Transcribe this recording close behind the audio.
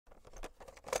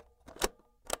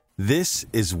This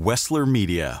is Wessler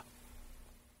Media.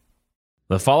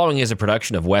 The following is a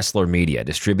production of Wessler Media,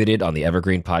 distributed on the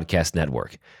Evergreen Podcast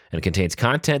Network, and contains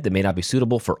content that may not be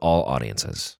suitable for all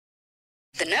audiences.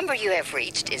 The number you have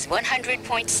reached is 100.7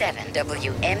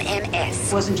 WMMS.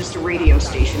 It wasn't just a radio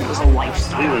station, it was a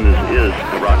lifestyle. Cleveland is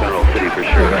a rock and roll city for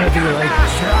sure. We're going to be like the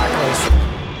Chocolates.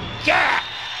 Get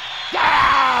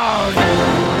down! The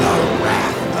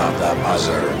Wrath of the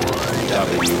Buzzard.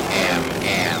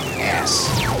 WMMS.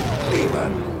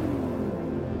 Cleveland.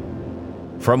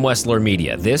 From Wessler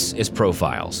Media, this is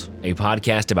Profiles, a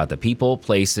podcast about the people,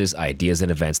 places, ideas, and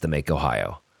events that make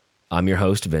Ohio. I'm your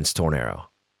host, Vince Tornero.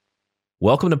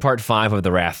 Welcome to Part 5 of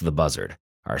The Wrath of the Buzzard,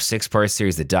 our 6-part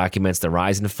series that documents the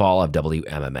rise and fall of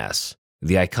WMMS,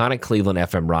 the iconic Cleveland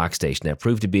FM rock station that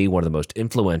proved to be one of the most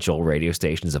influential radio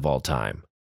stations of all time.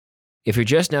 If you're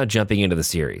just now jumping into the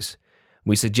series,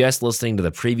 we suggest listening to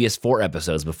the previous 4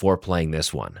 episodes before playing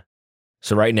this one.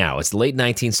 So right now, it's the late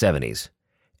 1970s.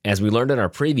 As we learned in our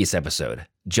previous episode,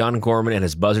 John Gorman and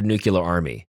his Buzzard Nuclear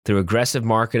Army, through aggressive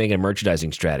marketing and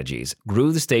merchandising strategies,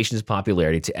 grew the station's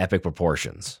popularity to epic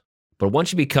proportions. But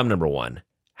once you become number one,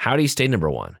 how do you stay number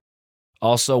one?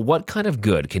 Also, what kind of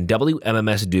good can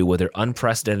WMMS do with their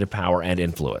unprecedented power and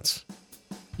influence?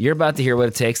 You're about to hear what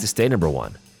it takes to stay number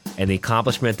one, and the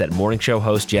accomplishment that morning show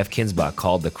host Jeff Kinsbach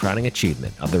called the crowning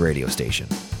achievement of the radio station.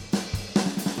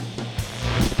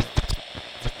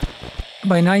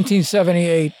 By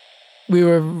 1978, we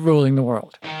were ruling the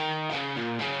world.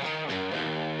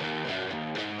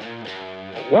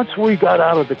 Once we got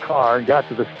out of the car and got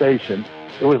to the station,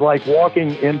 it was like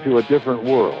walking into a different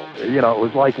world. You know, it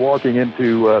was like walking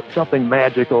into something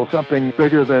magical, something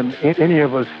bigger than any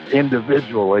of us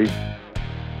individually.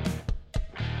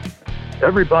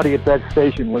 Everybody at that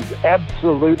station was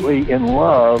absolutely in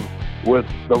love with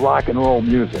the rock and roll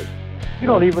music. You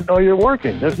don't even know you're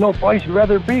working. There's no place you'd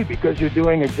rather be because you're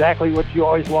doing exactly what you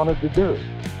always wanted to do.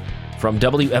 From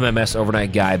WMMS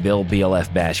overnight guy Bill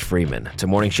BLF Bash Freeman to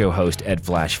morning show host Ed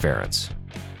Flash Ferentz.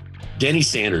 Denny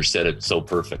Sanders said it so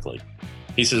perfectly.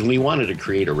 He says, we wanted to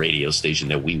create a radio station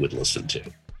that we would listen to.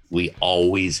 We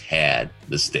always had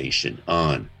the station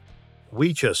on.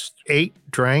 We just ate,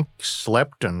 drank,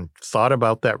 slept, and thought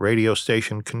about that radio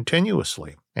station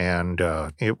continuously. And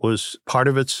it was part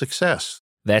of its success.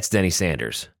 That's Denny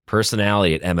Sanders,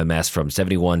 personality at MMS from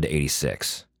 71 to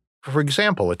 86. For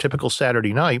example, a typical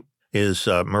Saturday night is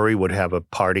Murray would have a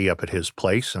party up at his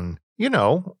place, and, you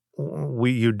know,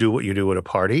 you do what you do at a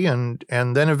party, and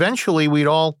then eventually we'd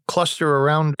all cluster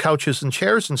around couches and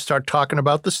chairs and start talking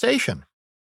about the station.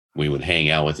 We would hang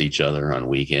out with each other on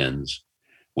weekends.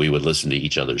 We would listen to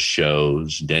each other's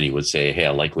shows. Denny would say, hey,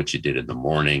 I like what you did in the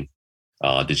morning.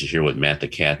 Did you hear what Matt the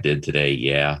Cat did today?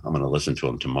 Yeah, I'm going to listen to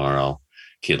him tomorrow.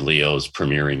 Kid Leo's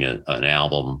premiering an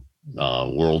album,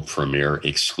 world premiere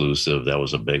exclusive. That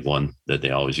was a big one that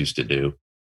they always used to do.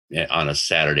 On a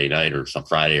Saturday night or some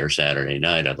Friday or Saturday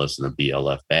night, I'd listen to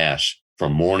BLF Bash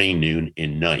from morning, noon,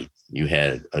 and night. You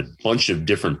had a bunch of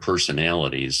different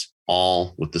personalities,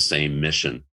 all with the same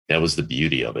mission. That was the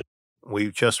beauty of it.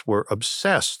 We just were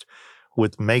obsessed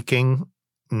with making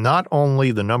not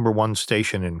only the number one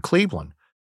station in Cleveland,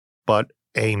 but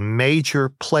a major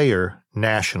player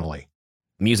nationally.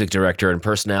 Music director and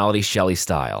personality Shelley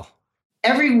Style.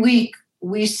 Every week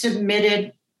we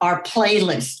submitted our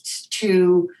playlists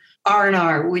to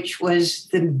R&R, which was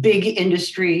the big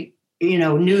industry,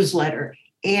 newsletter.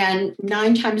 And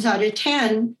 9 times out of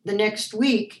 10, the next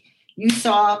week, you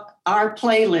saw our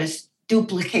playlist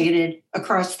duplicated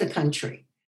across the country.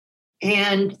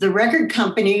 And the record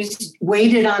companies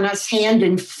waited on us hand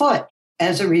and foot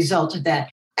as a result of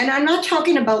that. And I'm not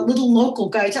talking about little local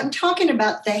guys. I'm talking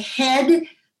about the head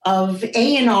of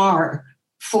A&R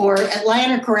for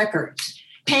Atlantic Records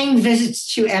paying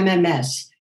visits to MMS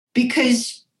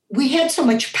because we had so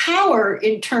much power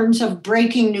in terms of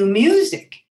breaking new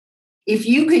music. If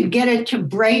you could get it to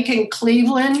break in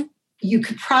Cleveland, you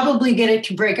could probably get it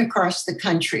to break across the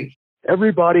country.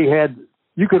 Everybody had,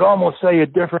 you could almost say, a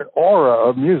different aura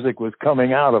of music was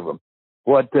coming out of them.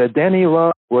 What Denny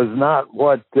loved was not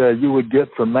what you would get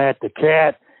from Matt the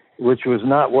Cat, which was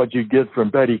not what you'd get from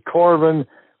Betty Corbin,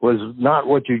 was not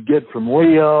what you'd get from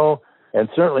Leo, and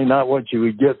certainly not what you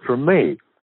would get from me.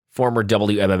 Former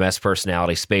WMMS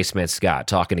personality Spaceman Scott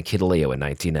talking to Kid Leo in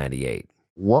 1998.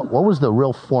 What was the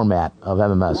real format of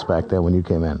MMS back then when you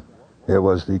came in? It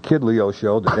was the Kid Leo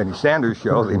show, the Denny Sanders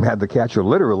show, the Matt the Cat show,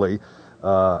 literally.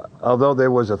 Although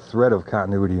there was a thread of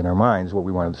continuity in our minds, what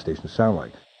we wanted the station to sound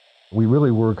like. We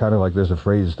really were kind of like, there's a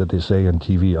phrase that they say in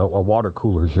TV, a water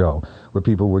cooler show, where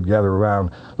people would gather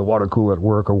around the water cooler at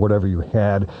work or whatever you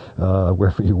had,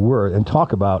 wherever you were, and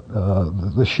talk about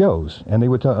the shows. And they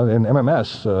would, and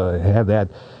MMS had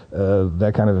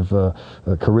that kind of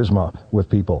charisma with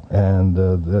people, and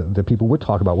the people would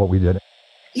talk about what we did.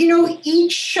 You know,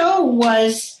 each show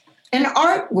was an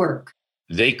artwork.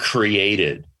 They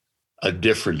created a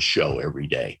different show every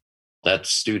day. That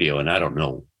studio, and I don't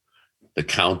know the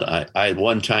count. I at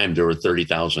one time, there were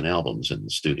 30,000 albums in the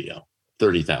studio,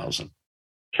 30,000.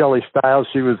 Shelley Stiles,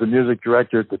 she was the music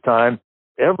director at the time.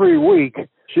 Every week,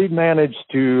 she'd managed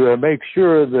to make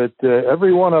sure that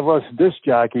every one of us disc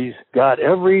jockeys got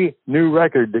every new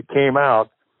record that came out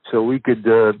so we could,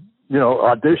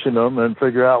 audition them and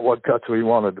figure out what cuts we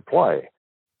wanted to play.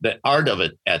 The art of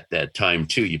it at that time,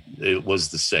 too, it was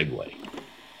the segue.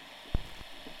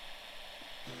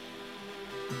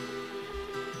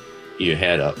 You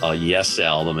had a Yes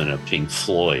album and a Pink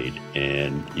Floyd,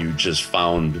 and you just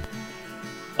found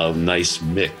a nice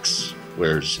mix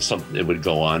where it would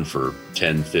go on for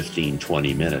 10, 15,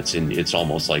 20 minutes. And it's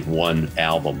almost like one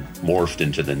album morphed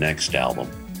into the next album.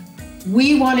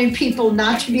 We wanted people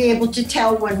not to be able to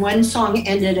tell when one song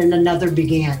ended and another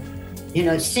began. You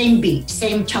know, same beat,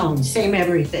 same tone, same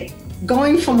everything.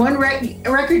 Going from one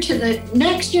record to the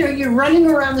next, you're running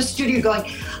around the studio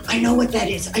going, I know what that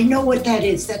is. I know what that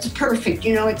is. That's perfect.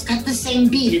 It's got the same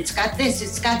beat. It's got this.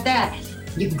 It's got that.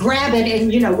 You grab it,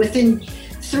 and within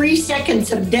 3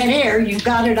 seconds of dead air, you've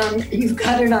got it on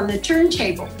the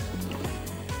turntable.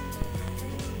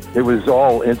 It was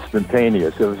all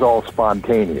instantaneous. It was all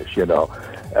spontaneous.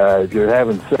 If you're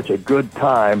having such a good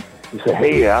time, you say,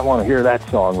 "Hey, I want to hear that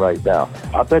song right now."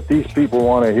 I bet these people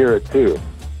want to hear it too.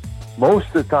 Most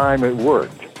of the time, it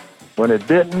worked. When it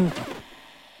didn't,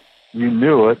 you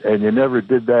knew it, and you never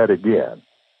did that again.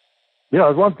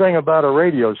 There's one thing about a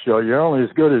radio show. You're only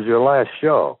as good as your last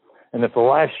show. And if the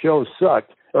last show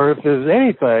sucked, or if there's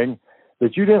anything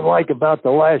that you didn't like about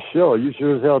the last show, you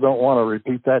sure as hell don't want to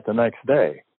repeat that the next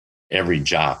day. Every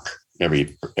jock,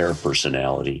 every air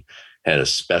personality had a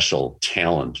special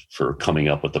talent for coming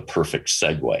up with the perfect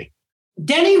segue.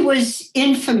 Denny was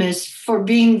infamous for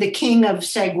being the king of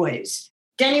segues.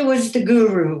 Denny was the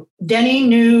guru. Denny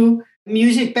knew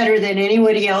music better than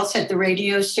anybody else at the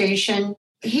radio station.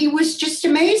 He was just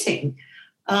amazing.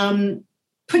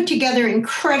 Put together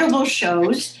incredible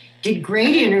shows, did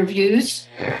great interviews.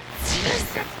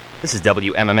 This is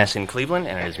WMMS in Cleveland,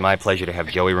 and it is my pleasure to have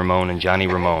Joey Ramone and Johnny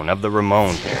Ramone of the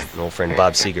Ramones, and old friend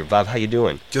Bob Seger. Bob, how you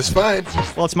doing? Just fine.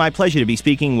 Well, it's my pleasure to be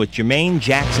speaking with Jermaine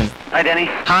Jackson. Hi, Denny.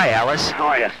 Hi, Alice. How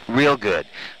are you? Real good.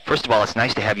 First of all, it's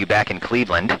nice to have you back in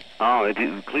Cleveland. Oh,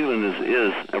 Cleveland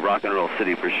is a rock and roll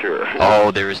city for sure. Oh,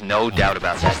 there is no doubt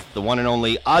about that. The one and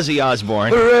only Ozzy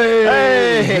Osbourne.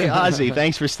 Hooray! Hey, Ozzy,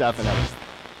 thanks for stopping up.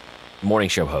 Morning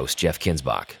show host Jeff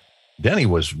Kinsbach. Denny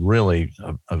was really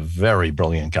a very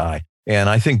brilliant guy. And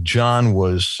I think John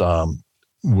was a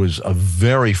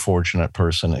very fortunate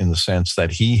person in the sense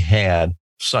that he had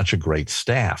such a great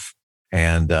staff.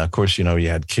 And of course, you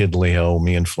had Kid Leo,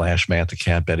 me and Flash, Matt the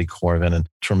Cat, Betty Corvin, and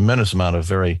tremendous amount of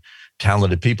very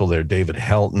talented people there. David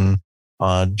Helton.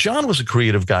 John was a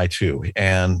creative guy too.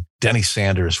 And Denny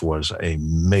Sanders was a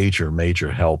major,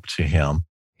 major help to him.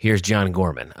 Here's John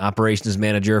Gorman, operations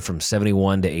manager from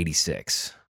 71 to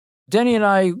 86. Denny and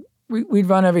I, we'd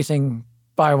run everything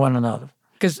by one another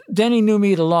because Denny knew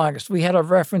me the longest. We had a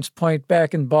reference point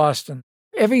back in Boston.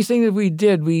 Everything that we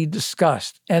did, we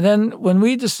discussed. And then when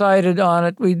we decided on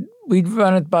it, we'd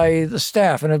run it by the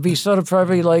staff. And it'd be sort of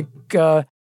probably like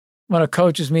when a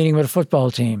coach is meeting with a football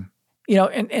team.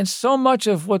 And so much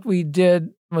of what we did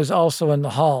was also in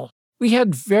the hall. We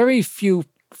had very few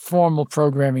formal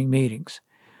programming meetings.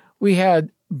 We had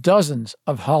dozens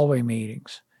of hallway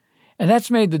meetings. And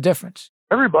that's made the difference.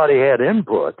 Everybody had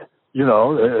input,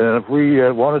 and if we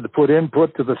wanted to put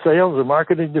input to the sales or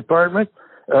marketing department,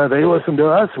 they listened to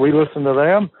us, we listened to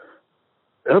them.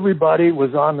 Everybody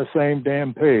was on the same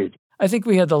damn page. I think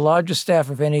we had the largest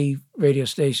staff of any radio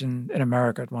station in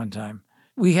America at one time.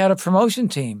 We had a promotion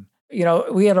team.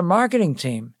 We had a marketing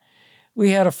team. We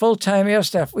had a full-time air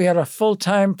staff. We had a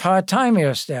full-time, part-time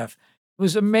air staff. It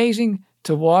was amazing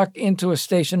to walk into a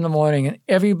station in the morning and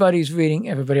everybody's reading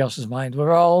everybody else's mind.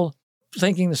 We're all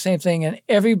thinking the same thing, and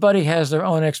everybody has their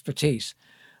own expertise,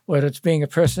 whether it's being a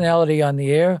personality on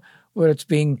the air, whether it's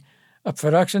being a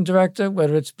production director,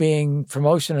 whether it's being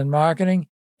promotion and marketing.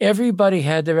 Everybody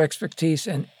had their expertise,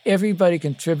 and everybody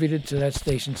contributed to that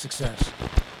station's success.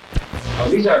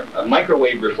 These are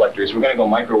microwave reflectors. We're going to go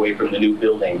microwave from the new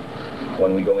building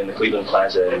when we go in the Cleveland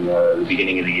Plaza in the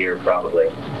beginning of the year, probably.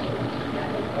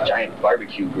 giant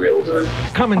barbecue grills.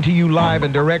 Coming to you live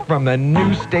and direct from the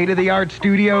new state-of-the-art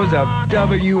studios of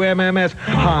WMMS,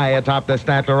 high atop the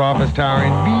Statler office tower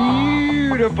in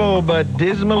beautiful but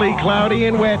dismally cloudy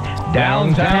and wet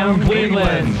downtown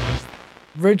Cleveland.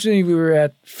 Originally, we were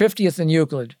at 50th and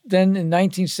Euclid. Then in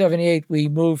 1978, we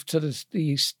moved to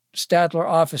the Statler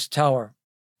office tower.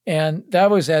 And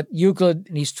that was at Euclid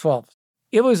and East 12th.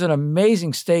 It was an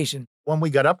amazing station. When we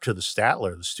got up to the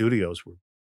Statler, the studios were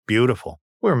beautiful.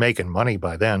 We were making money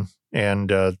by then, and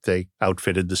they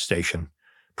outfitted the station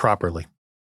properly.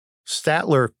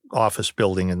 Statler office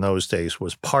building in those days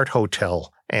was part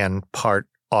hotel and part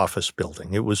office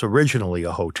building. It was originally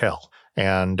a hotel.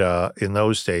 And in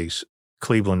those days,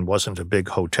 Cleveland wasn't a big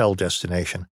hotel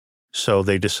destination. So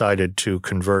they decided to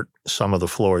convert some of the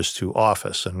floors to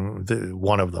office, and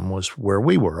one of them was where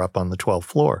we were, up on the 12th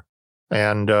floor.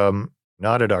 And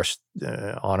not at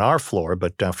on our floor,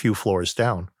 but a few floors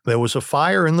down, there was a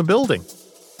fire in the building.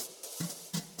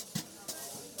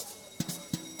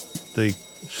 The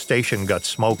station got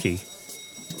smoky.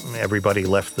 Everybody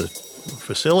left the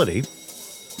facility,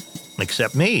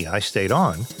 except me. I stayed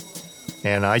on,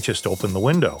 and I just opened the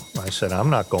window. I said, I'm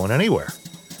not going anywhere.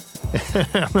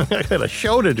 I got a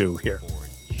show to do here.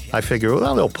 I figure,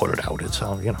 well, they'll put it out. It's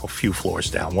a few floors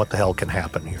down. What the hell can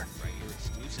happen here?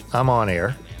 I'm on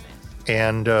air,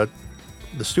 and the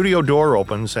studio door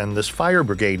opens, and this fire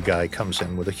brigade guy comes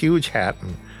in with a huge hat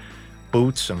and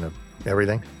boots and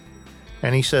everything.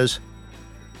 And he says,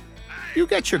 "You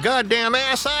get your goddamn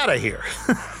ass out of here."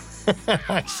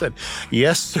 I said,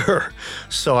 "Yes, sir."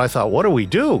 So I thought, what do we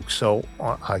do? So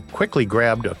I quickly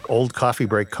grabbed an old Coffee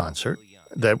Break concert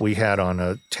that we had on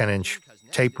a 10-inch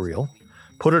tape reel,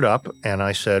 put it up, and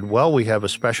I said, well, we have a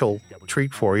special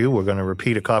treat for you. We're going to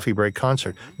repeat a Coffee Break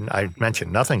concert. I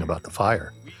mentioned nothing about the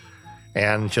fire,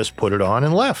 and just put it on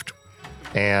and left.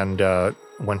 And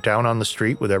went down on the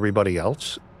street with everybody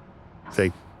else.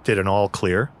 They did an all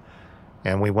clear,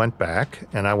 and we went back,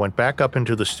 and I went back up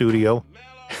into the studio,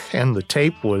 and the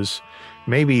tape was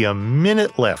maybe a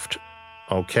minute left.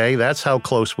 Okay, that's how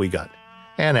close we got.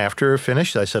 And after it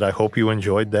finished, I said, I hope you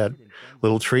enjoyed that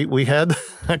little treat we had,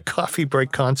 a Coffee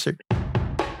Break concert.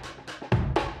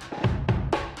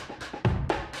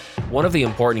 One of the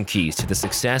important keys to the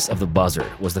success of the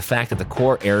Buzzard was the fact that the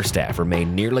core air staff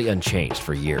remained nearly unchanged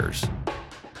for years.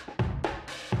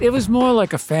 It was more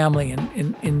like a family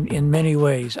in many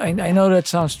ways. I know that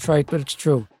sounds trite, but it's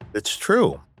true. It's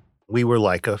true. We were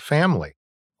like a family.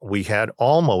 We had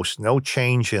almost no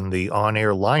change in the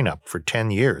on-air lineup for 10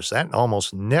 years. That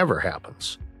almost never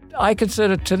happens. I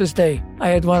consider to this day, I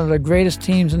had one of the greatest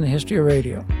teams in the history of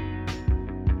radio.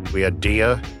 We had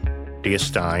Dia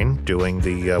Stein doing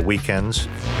the weekends.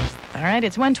 All right,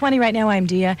 it's 1:20 right now. I'm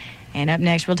Dia. And up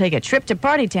next, we'll take a trip to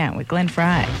Party Town with Glenn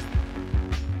Fry.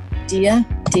 Dia,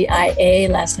 D-I-A,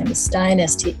 last name is Stein,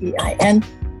 S-T-E-I-N.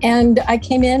 And I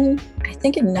came in, I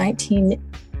think in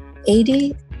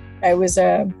 1980. I was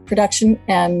a production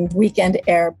and weekend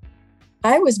air.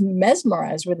 I was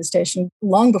mesmerized with the station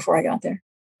long before I got there.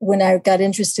 When I got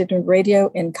interested in radio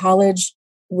in college,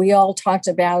 we all talked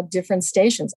about different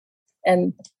stations.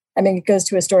 And I mean, it goes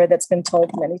to a story that's been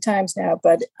told many times now,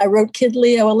 but I wrote Kid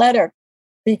Leo a letter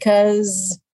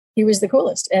because he was the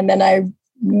coolest. And then I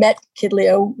met Kid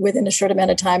Leo within a short amount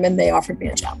of time, and they offered me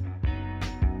a job.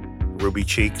 Ruby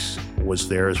Cheeks was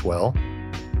there as well.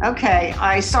 Okay,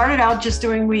 I started out just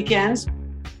doing weekends.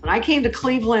 When I came to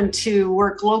Cleveland to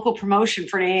work local promotion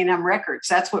for A&M Records,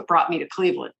 that's what brought me to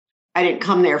Cleveland. I didn't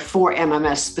come there for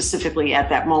MMS specifically at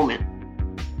that moment.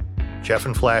 Jeff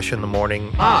and Flash in the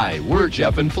morning. Hi, we're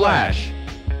Jeff and Flash.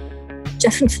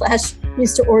 Jeff and Flash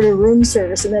used to order room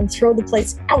service and then throw the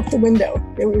plates out the window.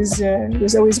 It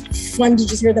was always fun to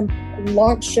just hear them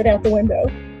launch shit out the window.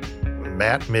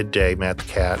 Matt Midday, Matt the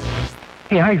Cat.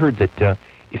 Hey, I heard that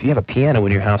if you have a piano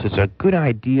in your house, it's a good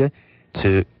idea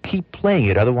to keep playing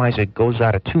it. Otherwise, it goes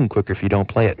out of tune quicker if you don't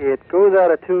play it. It goes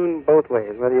out of tune both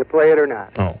ways, whether you play it or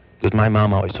not. Oh, because my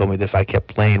mom always told me that if I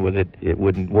kept playing with it, it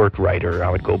wouldn't work right, or I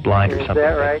would go blind or something. Is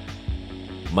that right?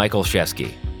 Michael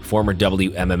Shesky, former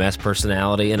WMMS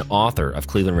personality and author of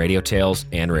Cleveland Radio Tales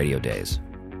and Radio Days.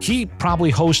 He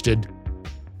probably hosted,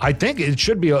 I think it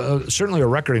should be certainly a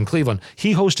record in Cleveland.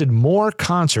 He hosted more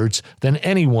concerts than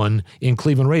anyone in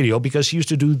Cleveland radio because he used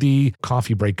to do the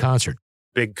Coffee Break concert.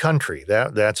 Big Country,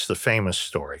 that's the famous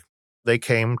story. They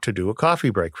came to do a coffee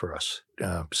break for us.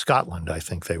 Scotland, I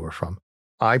think they were from.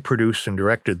 I produced and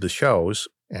directed the shows,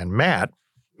 and Matt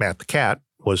the Cat,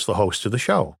 was the host of the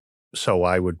show. So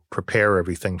I would prepare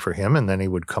everything for him, and then he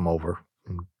would come over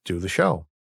and do the show.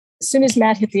 As soon as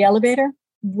Matt hit the elevator,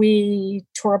 we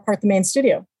tore apart the main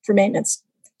studio for maintenance.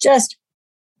 Just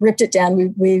ripped it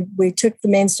down. We took the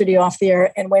main studio off the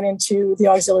air and went into the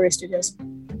auxiliary studios.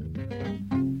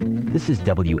 This is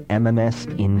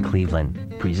WMMS in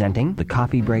Cleveland, presenting the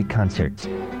Coffee Break Concerts.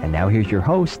 And now here's your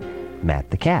host,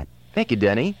 Matt the Cat. Thank you,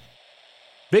 Denny.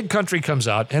 Big Country comes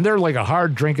out, and they're like a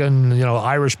hard-drinking,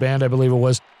 Irish band, I believe it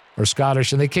was, or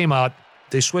Scottish, and they came out.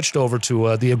 They switched over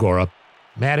to the Agora.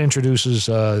 Matt introduces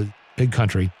Big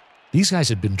Country. These guys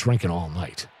had been drinking all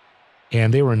night,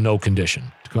 and they were in no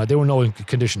condition. They were in no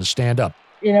condition to stand up.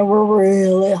 We're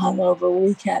really hungover.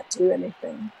 We can't do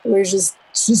anything. We're just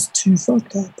too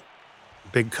fucked up.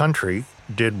 Big Country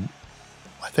did,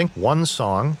 I think, one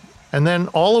song, and then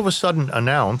all of a sudden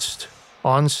announced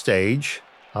on stage,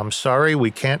 "I'm sorry,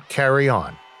 we can't carry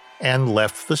on," and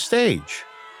left the stage.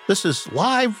 This is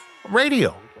live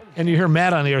radio. And you hear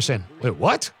Matt on the air saying, "Wait,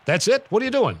 what? That's it? What are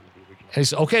you doing?" And he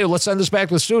said, "Okay, let's send this back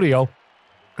to the studio."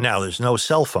 Now, there's no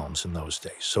cell phones in those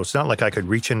days, so it's not like I could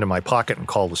reach into my pocket and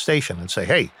call the station and say,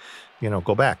 "Hey,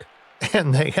 go back."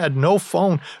 And they had no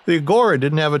phone. The Agora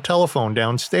didn't have a telephone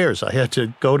downstairs. I had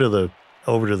to go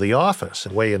over to the office,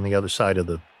 way on the other side of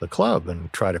the club,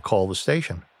 and try to call the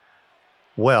station.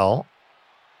 Well,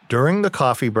 during the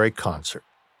Coffee Break concert,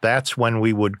 that's when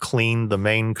we would clean the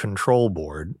main control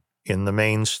board in the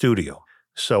main studio.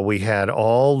 So we had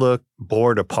all the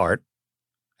board apart.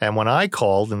 And when I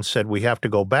called and said, we have to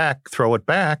go back, throw it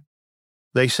back,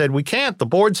 they said, we can't, the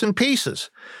board's in pieces.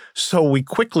 So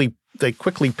they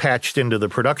quickly patched into the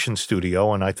production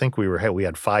studio, and I think we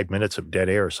had 5 minutes of dead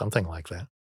air or something like that.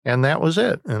 And that was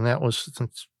it. And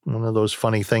it's one of those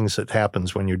funny things that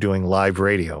happens when you're doing live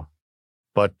radio.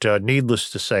 But needless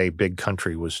to say, Big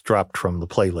Country was dropped from the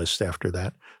playlist after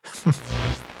that.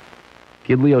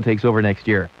 Kid Leo takes over next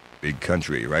year. Big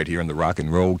Country, right here in the rock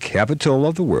and roll capital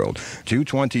of the world.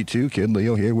 222, Kid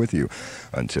Leo here with you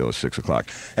until 6 o'clock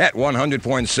at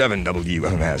 100.7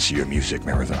 WMS, your music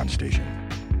marathon station.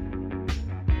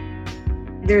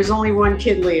 There's only one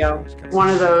Kid Leo, one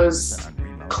of those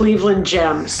Cleveland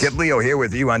gems. Kid Leo here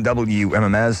with you on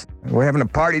WMMS. We're having a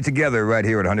party together right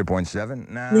here at 100.7.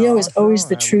 Now, Leo is always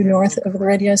the true north of the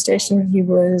radio station. He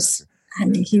was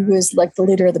like the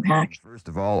leader of the pack. First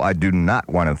of all, I do not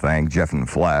want to thank Jeff and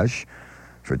Flash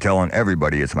for telling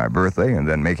everybody it's my birthday and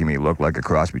then making me look like a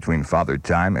cross between Father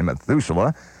Time and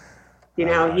Methuselah. He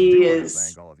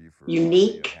is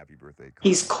unique.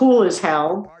 He's cool as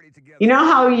hell. You know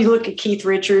how you look at Keith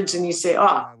Richards and you say,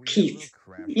 "Oh, Keith."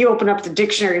 You open up the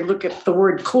dictionary, look at the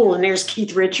word cool, and there's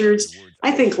Keith Richards.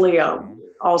 I think Leo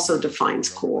also defines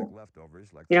cool.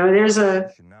 There's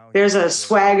a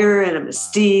swagger and a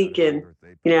mystique, and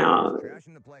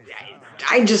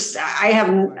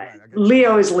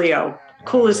Leo is Leo,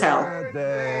 cool as hell.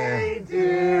 Birthday,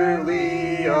 dear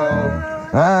Leo.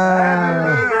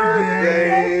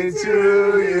 Birthday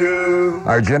to you.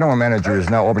 Our general manager is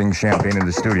now opening champagne in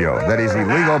the studio. That is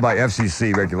illegal by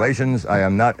FCC regulations. I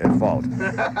am not at fault.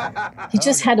 He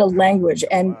just had a language,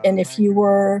 and if you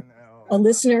were a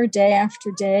listener day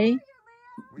after day,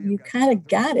 you kind of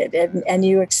got it, and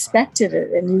you expected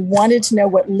it, and you wanted to know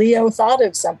what Leo thought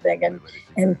of something,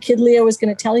 and Kid Leo was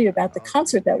going to tell you about the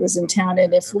concert that was in town,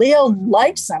 and if Leo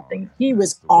liked something, he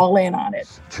was all in on it.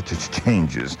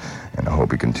 Changes, and I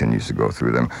hope he continues to go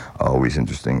through them. Always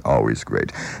interesting, always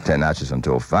great. 10 notches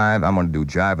until 5. I'm going to do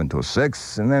Jive until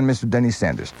 6, and then Mr. Denny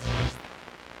Sanders.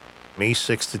 Me,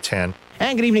 6 to 10.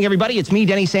 And good evening, everybody. It's me,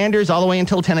 Denny Sanders, all the way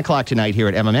until 10 o'clock tonight here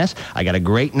at MMS. I got a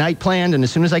great night planned, and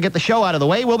as soon as I get the show out of the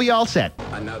way, we'll be all set.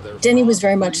 Denny was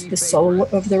very much the soul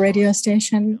of the radio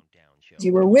station.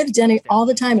 You were with Denny all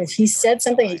the time. If he said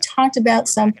something, he talked about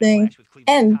something.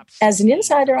 And as an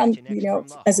insider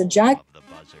as a jock,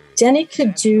 Denny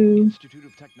could do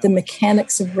the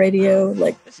mechanics of radio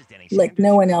like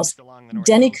no one else.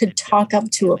 Denny could talk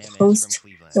up to a post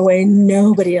the way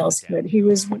nobody else could. He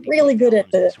was really good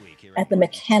at the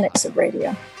mechanics of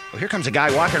radio. Well, here comes a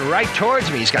guy walking right towards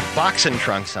me. He's got boxing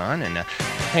trunks on. And,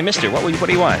 hey, mister, what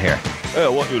do you want here? Hey, I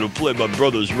want you to play my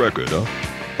brother's record, huh?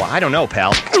 Well, I don't know,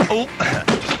 pal. Oh.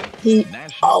 He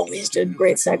always did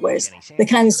great segues. The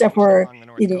kind of stuff where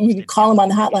you call him on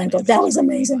the hotline and go, that was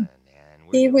amazing.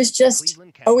 He was just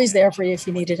always there for you if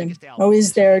you needed him.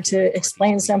 Always there to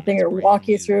explain something or walk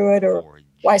you through it or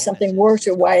why something worked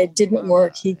or why it didn't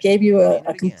work. He gave you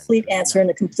a complete answer and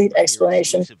a complete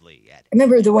explanation. I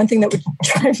remember the one thing that would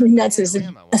drive me nuts is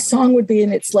a song would be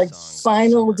in its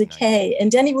final decay,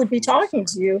 and Denny would be talking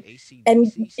to you,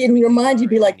 and in your mind you'd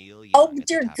be like, oh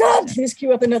dear God, please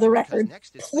cue up another record.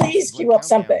 Please cue up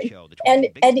something. And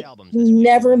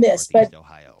never miss, but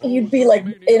you'd be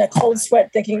in a cold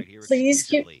sweat thinking, please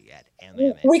cue.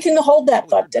 We can hold that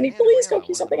thought, Denny. Please go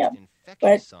cue something up.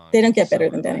 but they don't get better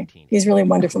than Denny. He's really a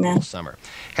wonderful man. Summer.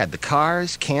 Had the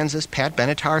Cars, Kansas, Pat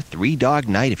Benatar, Three Dog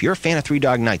Night. If you're a fan of Three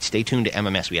Dog Night, stay tuned to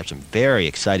MMS. We have some very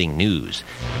exciting news.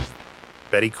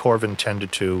 Betty Corvin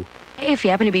tended to. If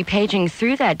you happen to be paging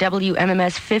through that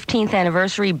WMMS 15th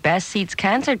Anniversary Best Seats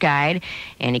Concert Guide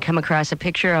and you come across a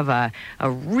picture of a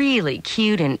really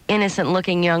cute and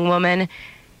innocent-looking young woman,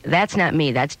 that's not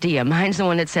me, that's Dia. Mine's the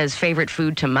one that says favorite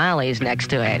food tamales next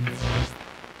to it.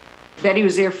 Betty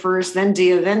was there first, then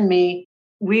Dia, then me.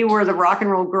 We were the Rock and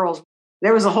Roll Girls.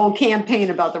 There was a whole campaign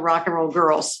about the Rock and Roll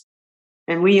Girls,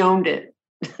 and we owned it.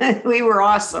 We were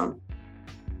awesome.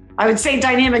 I would say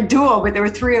dynamic duo, but there were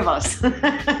three of us.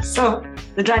 So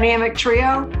the dynamic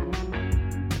trio.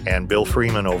 And Bill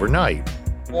Freeman overnight.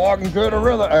 Walking through the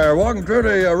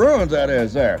ruins, that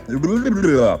is there.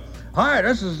 Hi,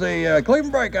 this is the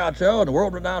Cleveland Breakout Show and the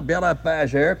world-renowned BLF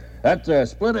Bash here. That's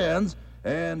Split Ends.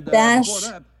 And Bash,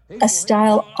 a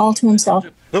style all to himself.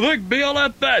 The big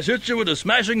BLF Bash hits you with a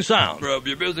smashing sound. From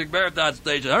your music marathon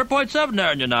station, 100.7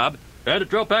 there in your knob. And a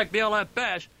drill-pack BLF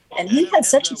Bash. And he had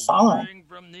such a following.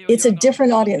 It's a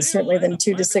different audience, certainly, than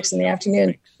 2 to 6 in the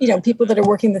afternoon. You know, people that are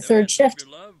working the third shift.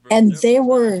 And they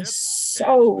were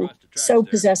so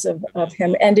possessive of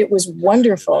him. And it was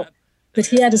wonderful. But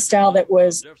he had a style that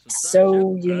was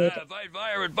so unique.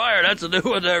 Fire, that's a new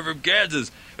one there from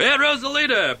Kansas. And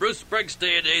Rosalita, Bruce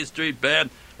Springsteen, A Street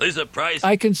Band, Lisa Price.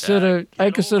 I consider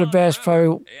Bash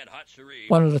probably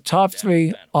one of the top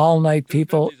 3 all-night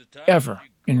people ever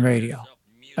in radio.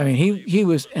 I mean, he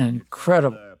was an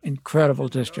incredible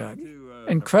disc jockey.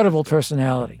 Incredible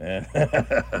personality. Maybe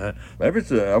I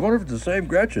wonder if it's the same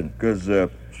Gretchen, because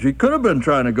she could have been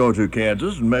trying to go to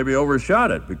Kansas and maybe overshot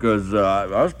it, because I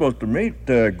was supposed to meet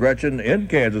Gretchen in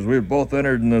Kansas. We both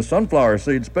entered in the sunflower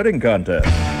seed spitting contest.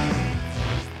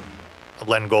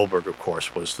 Len Goldberg, of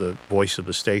course, was the voice of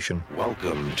the station.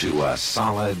 Welcome to a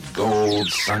solid gold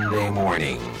Sunday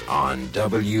morning on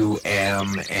WMMS,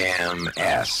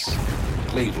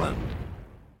 Cleveland.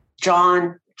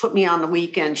 John put me on the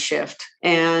weekend shift,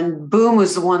 and Boom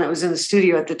was the one that was in the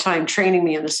studio at the time, training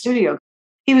me in the studio.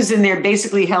 He was in there,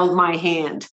 basically held my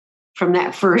hand from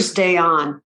that first day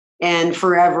on, and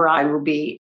forever I will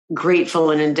be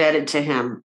grateful and indebted to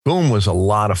him. Boom was a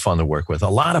lot of fun to work with. A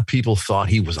lot of people thought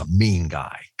he was a mean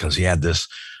guy because he had this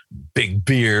big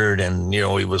beard and,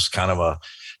 he was kind of a,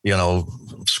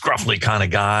 scruffy kind of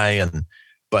guy.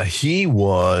 But he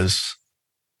was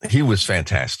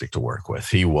fantastic to work with.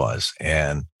 He was.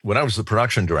 And when I was the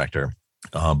production director,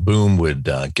 Boom would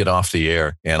get off the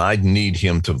air and I'd need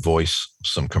him to voice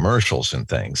some commercials and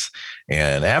things.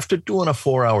 And after doing a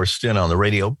 4-hour stint on the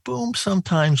radio, Boom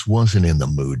sometimes wasn't in the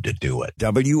mood to do it.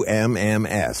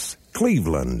 WMMS,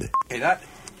 Cleveland. Hey, not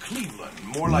Cleveland,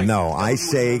 more like... No, I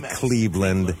say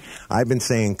Cleveland. I've been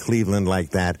saying Cleveland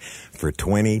like that for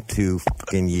 22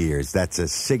 fucking years. That's a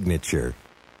signature.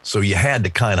 So you had to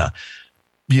kind of,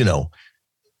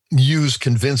 use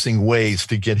convincing ways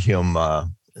to get him...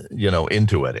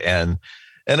 into it. And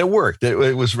it worked.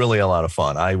 It was really a lot of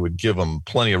fun. I would give them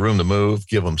plenty of room to move,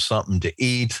 give them something to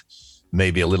eat,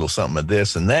 maybe a little something of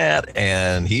this and that.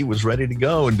 And he was ready to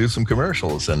go and do some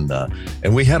commercials. And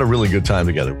we had a really good time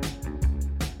together.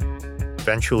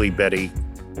 Eventually, Betty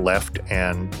left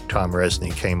and Tom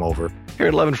Resney came over. Here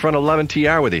at 11 front 11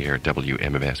 TR with you here at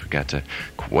WMMS. We got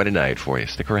quite a night for you.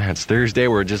 Stick around. It's Thursday.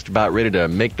 We're just about ready to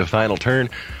make the final turn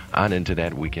on into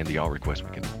that weekend, the All Request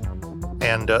Weekend.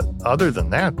 And other than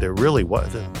that, there really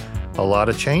was a lot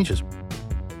of changes.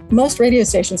 Most radio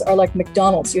stations are like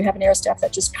McDonald's. You have an air staff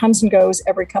that just comes and goes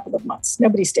every couple of months.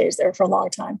 Nobody stays there for a long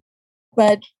time.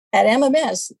 But at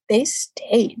MMS, they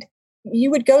stayed. You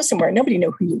would go somewhere. Nobody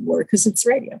knew who you were because it's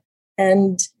radio.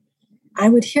 And I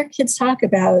would hear kids talk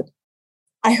about,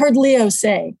 I heard Leo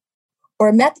say,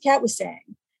 or Matt the Cat was saying.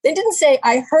 They didn't say,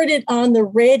 I heard it on the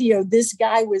radio, this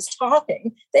guy was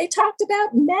talking. They talked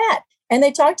about Matt. And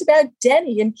they talked about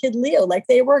Denny and Kid Leo like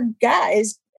they were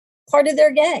guys, part of their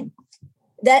gang.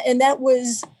 That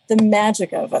was the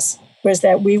magic of us, was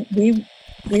that we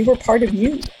were part of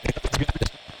you. Good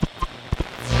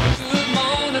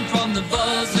morning from the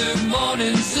Buzzard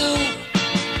Morning Zoo.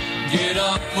 Get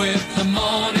up with the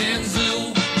morning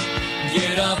zoo.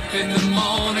 Get up in the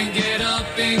morning, get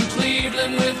up in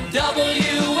Cleveland with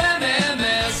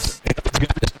WMMS.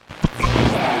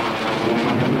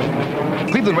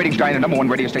 Cleveland ratings giant, the number one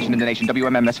radio station in the nation.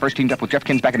 WMMS first teamed up with Jeff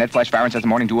Kins back in Ed Flash Farrens as the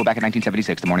morning duo back in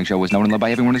 1976. The morning show was known and loved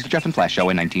by everyone as the Jeff and Flash Show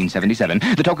in 1977.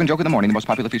 The token joke of the morning, the most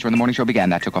popular feature on the morning show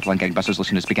began. That took off like gangbusters.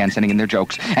 Listeners began sending in their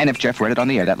jokes. And if Jeff read it on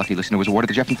the air, that lucky listener was awarded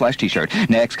the Jeff and Flash t-shirt.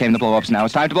 Next came the blow-ups. Now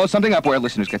it's time to blow something up where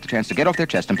listeners get the chance to get off their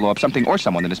chest and blow up something or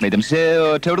someone that has made them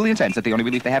so totally incensed that the only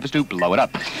relief they have is to blow it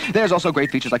up. There's also great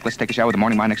features like Let's Take a Shower, the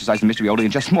morning mind exercise, and mystery oldie,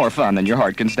 and just more fun than your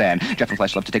heart can stand. Jeff and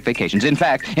Flash love to take vacations. In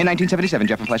fact, in 1977,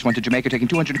 Jeff and Flash went to Jamaica, taking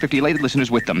 250 elated listeners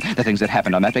with them. The things that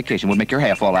happened on that vacation would make your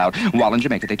hair fall out. While in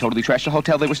Jamaica, they totally trashed the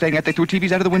hotel they were staying at. They threw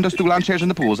TVs out of the windows, threw lawn chairs in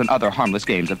the pools, and other harmless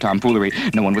games of tomfoolery.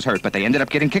 No one was hurt, but they ended up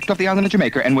getting kicked off the island of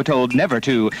Jamaica and were told never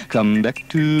to come back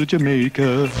to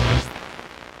Jamaica.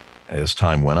 As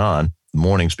time went on,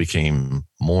 mornings became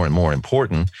more and more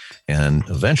important and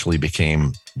eventually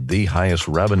became the highest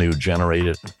revenue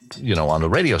generated, on the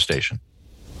radio station.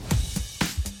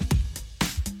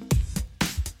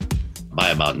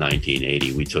 By about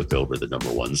 1980, we took over the number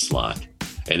one slot.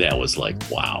 And that was like,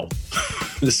 wow,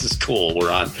 this is cool.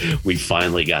 We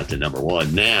finally got to number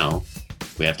one. Now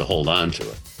we have to hold on to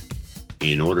it.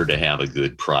 In order to have a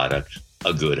good product,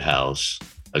 a good house,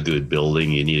 a good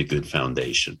building, you need a good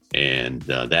foundation. And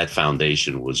that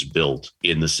foundation was built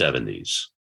in the 70s.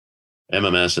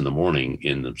 MMS in the morning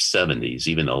in the 70s,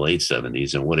 even the late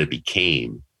 70s, and what it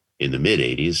became in the mid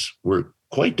 80s were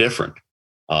quite different.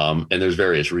 And there's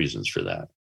various reasons for that.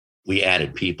 We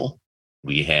added people.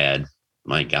 We had,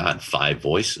 my God, 5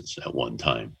 voices at one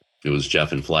time. It was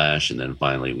Jeff and Flash, and then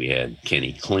finally we had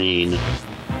Kenny Clean.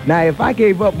 Now, if I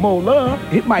gave up more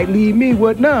love, it might leave me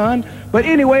with none. But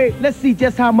anyway, let's see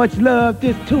just how much love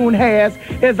this tune has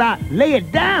as I lay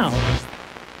it down.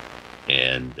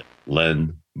 And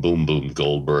Len Boom Boom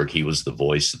Goldberg, he was the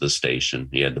voice of the station.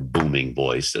 He had the booming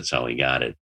voice. That's how he got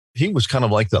it. He was kind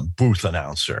of like the booth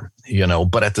announcer,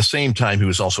 but at the same time, he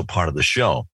was also part of the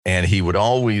show. And he would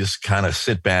always kind of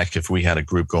sit back if we had a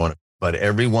group going. But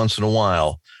every once in a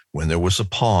while, when there was a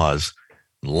pause,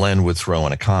 Len would throw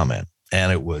in a comment.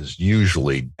 And it was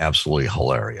usually absolutely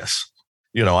hilarious.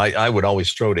 I would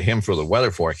always throw to him for the weather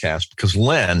forecast because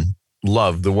Len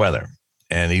loved the weather.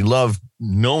 And he loved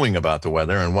knowing about the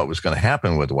weather and what was going to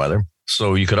happen with the weather.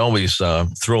 So you could always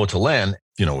throw it to Len,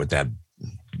 with that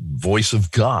voice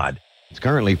of God. It's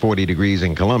currently 40 degrees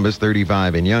in Columbus,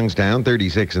 35 in Youngstown,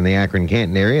 36 in the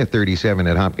Akron-Canton area, 37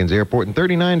 at Hopkins Airport, and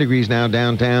 39 degrees now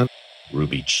downtown.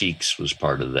 Ruby Cheeks was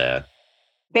part of that.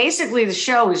 Basically, the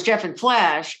show was Jeff and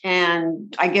Flash,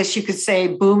 and I guess you could say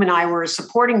Boom and I were a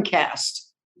supporting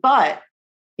cast. But,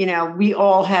 we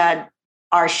all had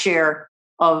our share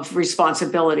of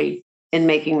responsibility in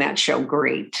making that show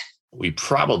great. We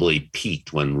probably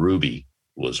peaked when Ruby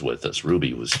was with us.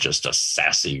 Ruby was just a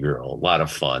sassy girl, a lot of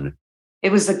fun.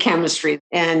 It was the chemistry.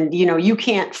 And, you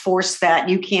can't force that.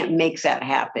 You can't make that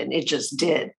happen. It just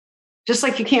did. Just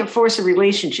like you can't force a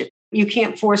relationship. You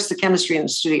can't force the chemistry in the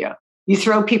studio. You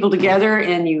throw people together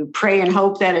and you pray and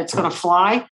hope that it's going to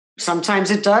fly.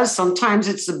 Sometimes it does. Sometimes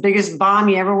it's the biggest bomb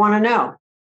you ever want to know.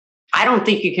 I don't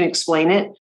think you can explain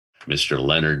it. Mr.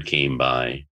 Leonard came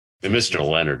by. And Mr.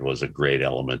 Leonard was a great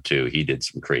element, too. He did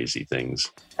some crazy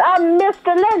things. I'm Mr.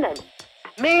 Leonard.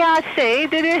 May I say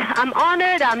that I'm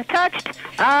honored, I'm touched,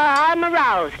 I'm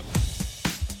aroused.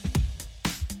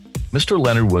 Mr.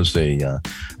 Leonard was a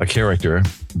character.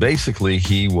 Basically,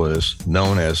 he was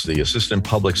known as the Assistant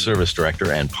Public Service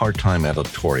Director and part-time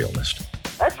editorialist.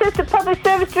 Assistant Public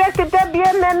Service Director,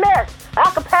 WMMS.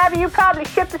 I could have you probably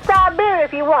ship to Siberia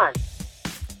if you want.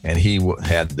 And he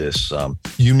had this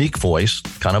unique voice,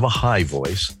 kind of a high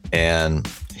voice, and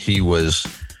he was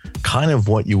kind of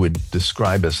what you would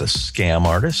describe as a scam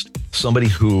artist, somebody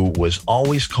who was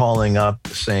always calling up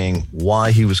saying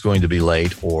why he was going to be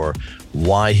late or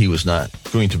why he was not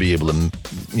going to be able to,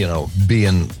 be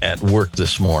at work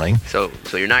this morning. So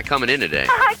you're not coming in today?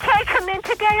 I can't come in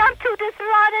today. I'm too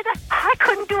disrupted. I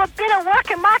couldn't do a bit of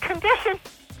work in my condition.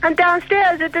 I'm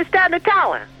downstairs at the Statler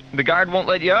Tower. The guard won't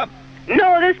let you up?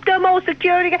 No, this demo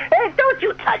security guy. Hey, don't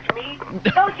you touch me.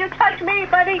 Don't you touch me,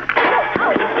 buddy.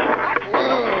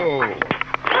 Whoa.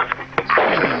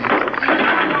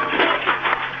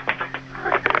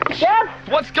 Jeff?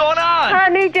 What's going on? I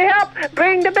need your help.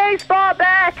 Bring the baseball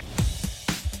back.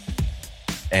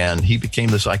 And he became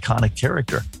this iconic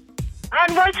character.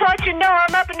 I'm going to let you know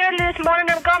I'm up and early this morning.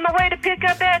 I'm on my way to pick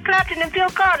up Eric Clapton and Phil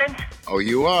Collins. Oh,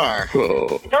 you are?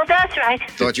 Whoa. No, that's right.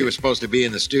 Thought you were supposed to be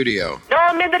in the studio. No,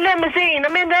 I'm in the limousine.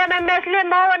 I'm in the MMS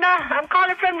limo, and I'm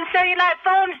calling from the cellular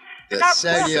phone. The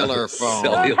cellular phone.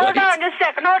 Hold on just a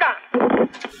second. Hold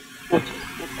on.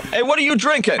 Hey, what are you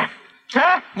drinking?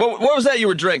 Huh? What was that you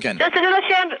were drinking? Just a little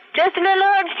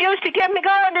orange juice to get me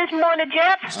going this morning,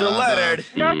 Jeff. Still Leonard.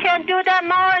 No, can't do that,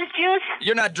 my orange juice.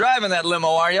 You're not driving that limo,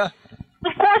 are you?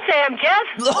 Of course I am, Jeff.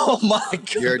 Oh, my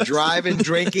God. You're driving,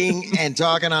 drinking, and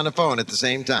talking on the phone at the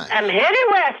same time. I'm heading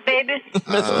west, baby.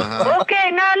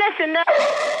 Okay, now listen.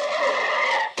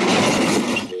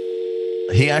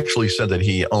 He actually said that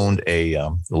he owned a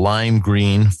lime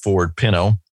green Ford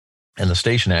Pinto, and the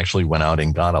station actually went out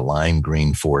and got a lime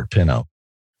green Ford Pinto.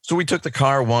 So we took the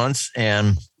car once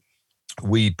and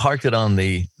we parked it on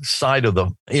the side of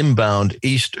the inbound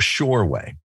East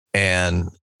Shoreway. And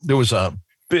there was a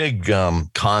big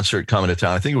concert coming to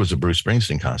town. I think it was a Bruce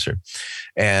Springsteen concert.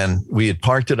 And we had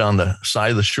parked it on the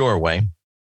side of the Shoreway.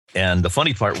 And the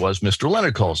funny part was Mr.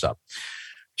 Leonard calls up.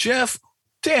 Jeff,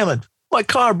 damn it, my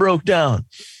car broke down.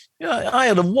 I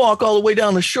had to walk all the way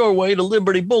down the Shoreway to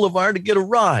Liberty Boulevard to get a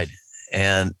ride.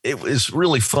 And it was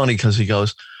really funny because he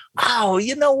goes, oh,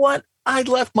 you know what? I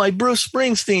left my Bruce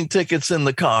Springsteen tickets in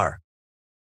the car.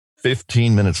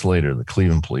 15 minutes later, the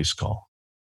Cleveland police call.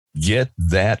 Get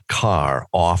that car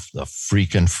off the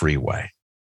freaking freeway.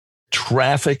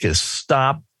 Traffic is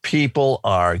stopped. People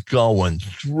are going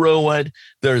through it.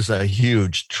 There's a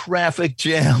huge traffic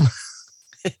jam.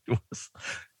 It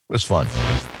was fun.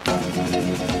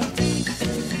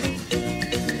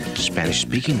 Spanish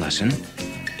speaking lesson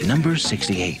number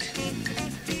 68.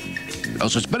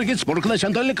 Los asparagus por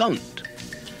clase del account.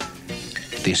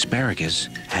 The asparagus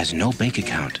has no bank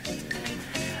account.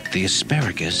 The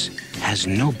asparagus has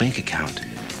no bank account.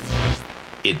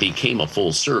 It became a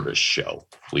full-service show.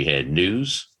 We had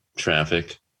news,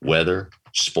 traffic, weather,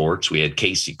 sports. We had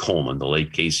Casey Coleman. The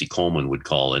late Casey Coleman would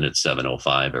call in at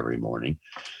 7:05 every morning.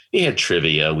 He had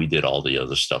trivia. We did all the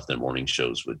other stuff that morning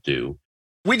shows would do.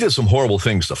 We did some horrible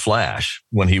things to Flash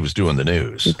when he was doing the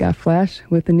news. We've got Flash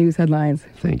with the news headlines.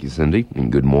 Thank you, Cindy,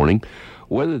 and good morning.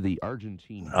 Whether the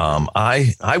Argentine...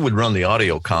 I would run the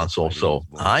audio console, so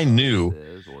I knew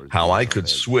how I could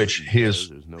switch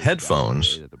his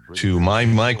headphones to my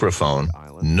microphone.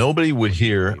 Nobody would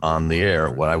hear on the air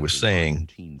what I was saying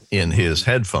in his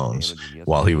headphones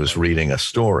while he was reading a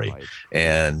story.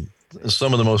 And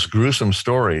some of the most gruesome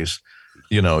stories,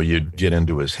 you'd get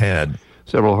into his head.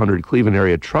 Several hundred Cleveland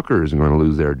area truckers are going to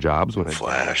lose their jobs when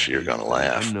Flash, you're going to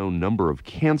laugh. Unknown number of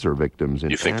cancer victims.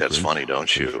 You think that's funny,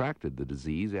 don't you? Contracted the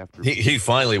disease after he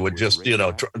finally would just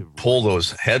pull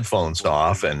those headphones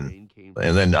off, and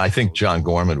then I think John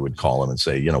Gorman would call him and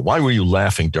say, why were you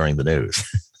laughing during the news?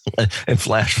 And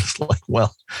Flash was like,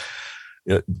 well,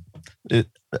 it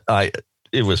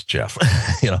was Jeff.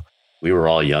 We were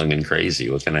all young and crazy.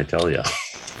 What can I tell you?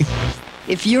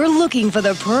 If you're looking for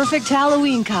the perfect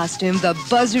Halloween costume, the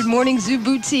Buzzard Morning Zoo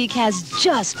Boutique has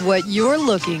just what you're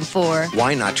looking for.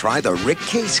 Why not try the Rick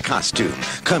Case costume?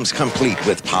 Comes complete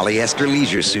with polyester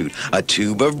leisure suit, a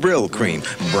tube of Brill cream,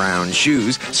 brown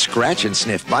shoes, scratch and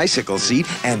sniff bicycle seat,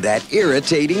 and that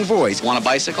irritating voice. Want a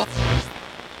bicycle?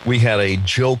 We had a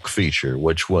joke feature,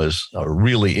 which was a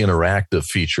really interactive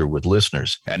feature with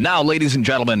listeners. And now, ladies and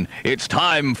gentlemen, it's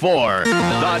time for the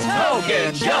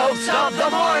Token Jokes of the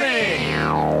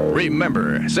Morning.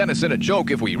 Remember, send us in a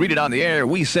joke. If we read it on the air,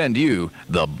 we send you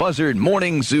the Buzzard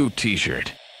Morning Zoo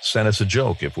t-shirt. Send us a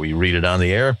joke. If we read it on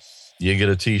the air, you get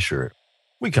a t-shirt.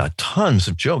 We got tons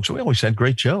of jokes. We always had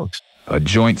great jokes. A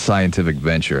joint scientific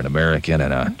venture, an American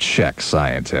and a Czech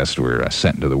scientist were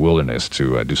sent into the wilderness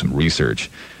to do some research.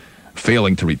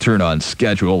 Failing to return on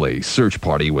schedule, a search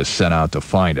party was sent out to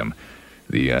find him.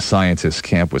 The scientist's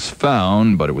camp was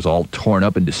found, but it was all torn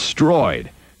up and destroyed.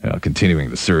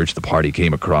 Continuing the search, the party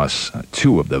came across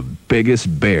two of the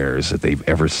biggest bears that they've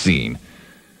ever seen.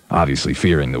 Obviously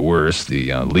fearing the worst,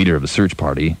 the leader of the search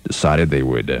party decided they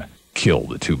would kill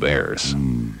the two bears.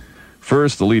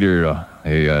 First, the leader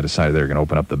decided they were going to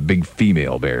open up the big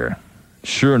female bear.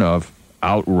 Sure enough,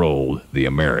 out rolled the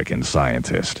American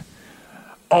scientist.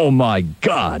 "Oh my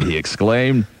God," he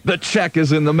exclaimed, "the check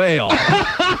is in the mail."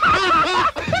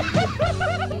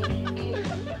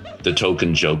 The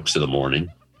token jokes of the morning,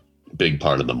 big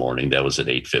part of the morning, that was at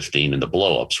 8:15, and the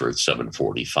blow-ups were at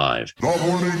 7:45. The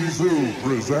Morning Zoo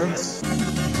presents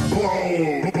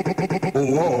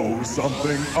Blow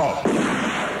Something Up.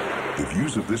 The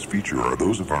views of this feature are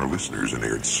those of our listeners and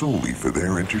aired solely for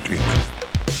their entertainment.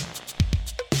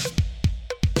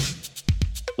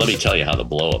 Let me tell you how the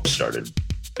blow-up started.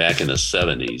 Back in the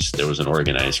 70s, there was an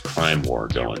organized crime war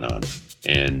going on,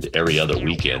 and every other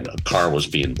weekend, a car was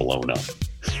being blown up.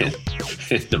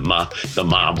 the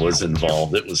mob was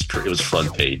involved. It was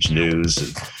front page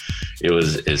news.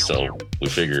 And so we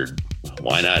figured,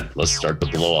 why not? Let's start the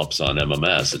blow-ups on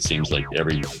MMS. It seems like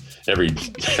every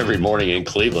every morning in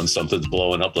Cleveland, something's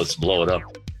blowing up. Let's blow it up.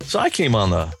 So I came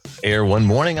on the air one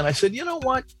morning and I said, you know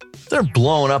what? They're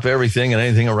blowing up everything and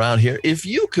anything around here. If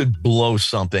you could blow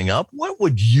something up, what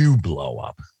would you blow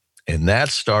up? And that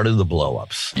started the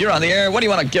blow-ups. You're on the air. What do you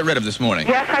want to get rid of this morning?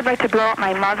 Yes, I'd like to blow up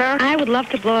my mother. I would love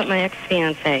to blow up my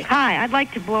ex-fiancé. Hi, I'd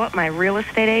like to blow up my real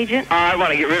estate agent. I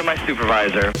want to get rid of my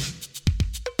supervisor.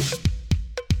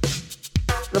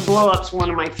 The blow-up's one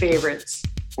of my favorites.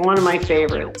 One of my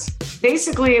favorites.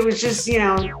 Basically, it was just,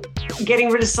 getting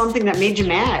rid of something that made you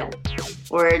mad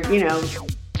or,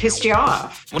 pissed you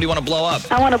off. What do you want to blow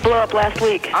up? I want to blow up last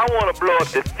week. I want to blow up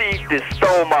the thief that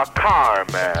stole my car,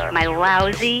 man. My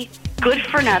lousy,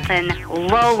 good-for-nothing,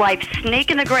 low-life,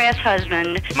 snake-in-the-grass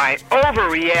husband. My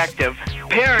overreactive,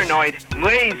 paranoid,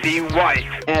 lazy wife.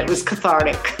 It was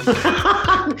cathartic.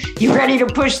 You ready to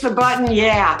push the button?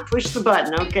 Yeah, push the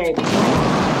button. Okay.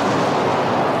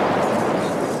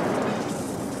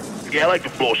 Yeah, I like to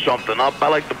blow something up. I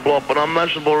like to blow up an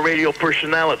unmentionable radio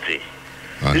personality.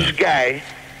 This guy,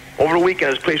 over the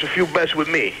weekend, has placed a few bets with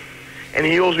me, and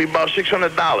he owes me about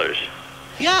 $600.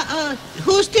 Yeah,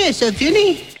 who's this,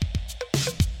 Vinny?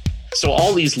 So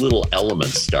all these little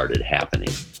elements started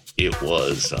happening. It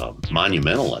was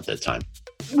monumental at that time.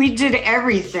 We did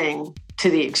everything to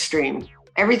the extreme.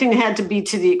 Everything had to be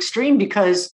to the extreme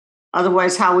because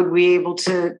otherwise, how would we be able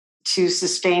to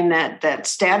sustain that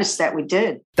status that we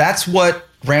did? That's what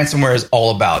ransomware is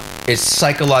all about. It's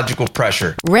psychological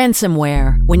pressure.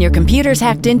 Ransomware, when your computer's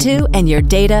hacked into and your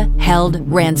data held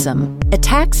ransom.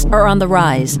 Attacks are on the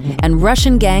rise, and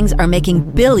Russian gangs are making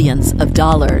billions of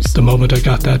dollars. The moment I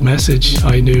got that message,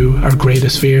 I knew our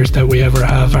greatest fears that we ever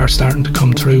have are starting to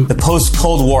come true. The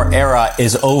post-Cold War era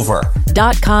is over.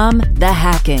 .com, The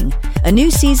Hacking. A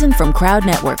new season from Crowd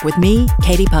Network with me,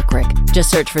 Katie Puckrick. Just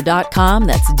search for .com,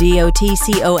 that's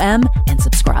DOTCOM, and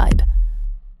subscribe.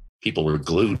 People were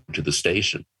glued to the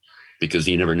station because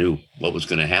you never knew what was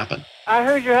going to happen. I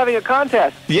heard you're having a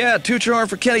contest. Yeah, toot your horn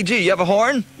for Kenny G. You have a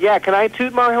horn? Yeah, can I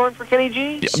toot my horn for Kenny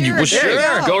G?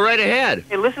 Sure. Go right ahead.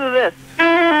 Hey, listen to this.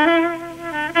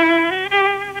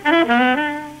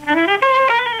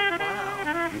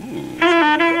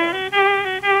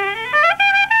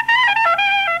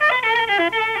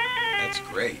 That's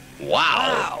great.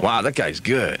 Wow, that guy's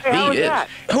good. Hey, how He was is. that?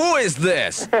 Who is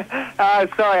this?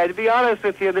 Sorry, to be honest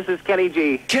with you, this is Kenny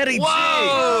G. Kenny G. All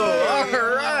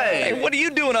right. Hey, what are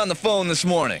you doing on the phone this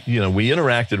morning? We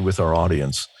interacted with our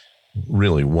audience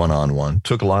really one-on-one,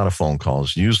 took a lot of phone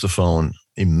calls, used the phone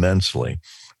immensely.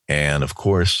 And of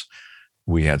course,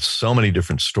 we had so many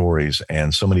different stories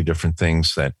and so many different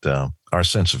things that our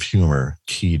sense of humor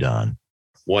keyed on.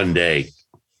 One day,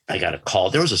 I got a call.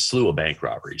 There was a slew of bank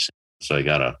robberies. So I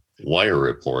got a wire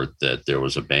report that there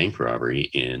was a bank robbery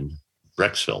in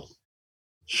Brecksville.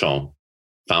 So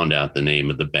found out the name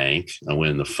of the bank. I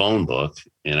went in the phone book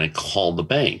and I called the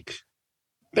bank.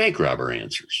 Bank robber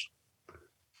answers.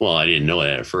 Well, I didn't know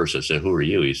that at first. I said, "Who are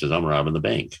you?" He says, "I'm robbing the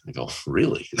bank." I go,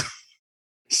 "Really?"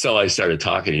 So I started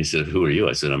talking. He said, "Who are you?"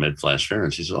 I said, "I'm Ed Flash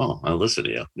Ferentz." He said, "Oh, I listen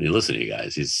to you. You listen to you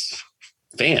guys." He's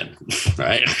a fan,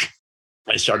 right?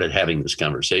 I started having this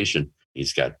conversation.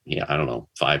 He's got,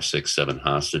 5, 6, 7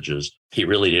 hostages. He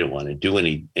really didn't want to do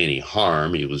any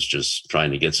harm. He was just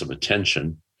trying to get some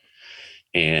attention.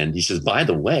 And he says, "By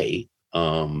the way,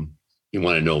 he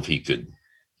wanted to know if he could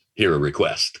hear a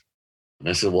request." And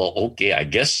I said, "Well, okay, I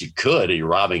guess you could. You're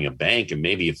robbing a bank, and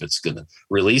maybe if it's going to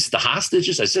release the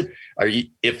hostages." I said,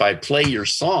 if we play your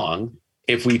song,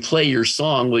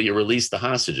 will you release the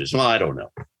hostages?" "Well, I don't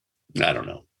know,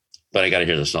 but I got to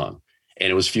hear the song." And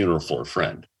it was Funeral for a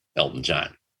Friend, Elton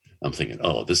John. I'm thinking,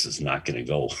 oh, this is not going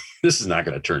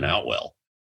to turn out well.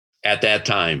 At that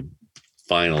time,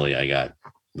 finally,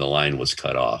 the line was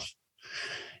cut off.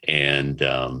 And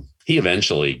he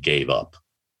eventually gave up.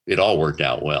 It all worked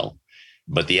out well.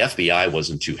 But the FBI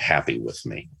wasn't too happy with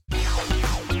me.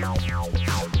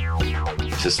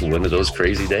 Just one of those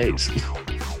crazy days.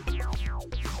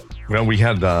 Well, we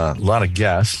had a lot of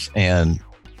guests, and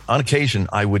on occasion,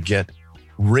 I would get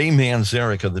Ray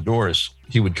Manzarek of The Doors.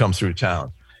 He would come through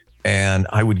town, and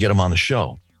I would get him on the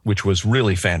show, which was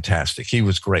really fantastic. He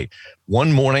was great.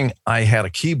 One morning, I had a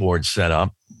keyboard set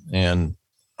up, and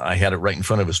I had it right in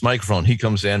front of his microphone. He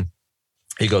comes in.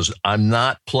 He goes, "I'm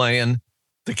not playing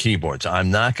the keyboards. I'm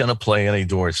not going to play any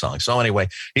Doors songs." So anyway,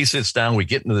 he sits down. We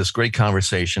get into this great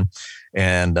conversation,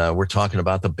 and we're talking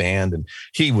about the band, and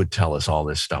he would tell us all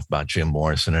this stuff about Jim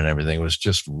Morrison and everything. It was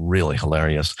just really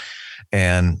hilarious.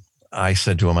 And I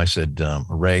said to him,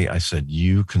 "Ray,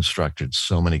 you constructed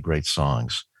so many great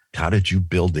songs. How did you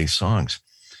build these songs?"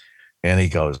 And he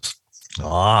goes,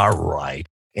 "All right."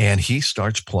 And he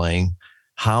starts playing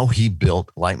how he built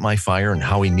Light My Fire and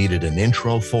how he needed an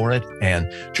intro for it, and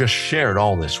just shared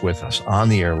all this with us on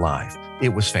the air live. It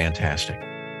was fantastic.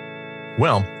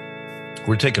 Well,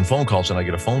 we're taking phone calls, and I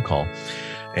get a phone call,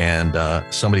 and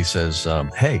somebody says,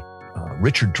 hey,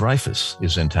 Richard Dreyfuss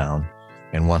is in town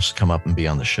and wants to come up and be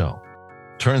on the show.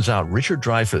 Turns out Richard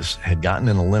Dreyfuss had gotten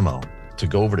in a limo to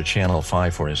go over to Channel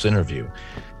 5 for his interview,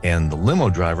 and the limo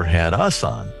driver had us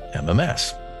on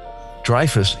MMS.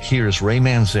 Dreyfuss hears Ray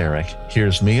Manzarek,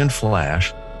 hears me and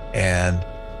Flash, and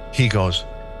he goes,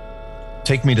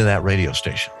 take me to that radio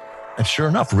station. And sure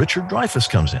enough, Richard Dreyfuss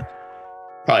comes in.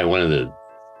 Probably one of the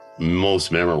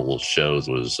most memorable shows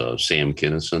was Sam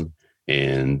Kinison,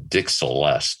 and Dick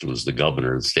Celeste was the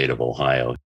governor of the state of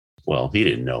Ohio. Well, he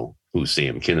didn't know who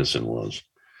Sam Kinison was.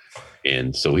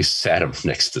 And so we sat him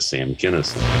next to Sam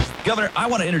Kinison. Governor, I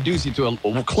want to introduce you to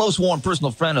a close, warm,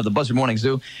 personal friend of the Buzzard Morning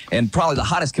Zoo and probably the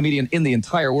hottest comedian in the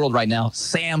entire world right now,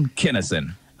 Sam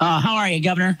Kinison. How are you,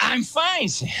 Governor? I'm fine.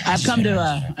 I've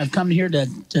come here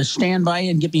to stand by you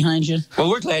and get behind you.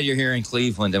 Well, we're glad you're here in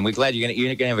Cleveland, and we're glad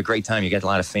you're gonna have a great time. You got a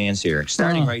lot of fans here,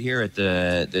 starting right here at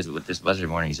with this Buzzard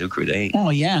Morning Zoo Crew Day. Oh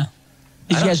yeah,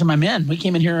 these guys are my men. We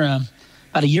came in here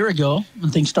about a year ago when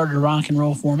things started to rock and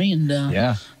roll for me, and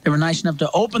they were nice enough to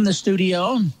open the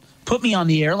studio and put me on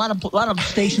the air. A lot of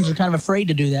stations are kind of afraid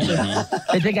to do that.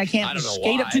 They think I can't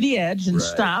skate up to the edge and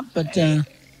stop, but.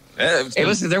 Hey,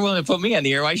 listen, they're willing to put me on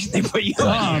the air. Why should they put you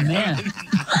on? Oh, man.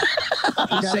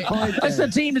 That's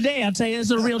the team today. I'll tell you, it's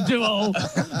a real duo.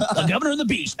 The Governor and the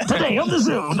Beast. Today on the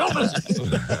zoo.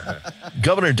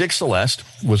 Governor Dick Celeste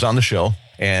was on the show,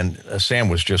 and Sam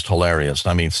was just hilarious.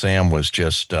 I mean, Sam was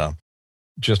just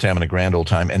having a grand old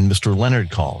time. And Mr.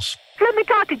 Leonard calls. Let me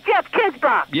talk to Jeff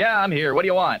Kisbrough. Yeah, I'm here. What do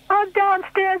you want? I'm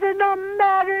downstairs and I'm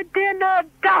madder than a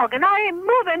dog, and I ain't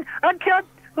moving until...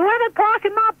 whoever parks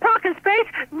in my parking space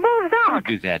moves out. Don't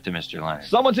do that to Mr. Leonard.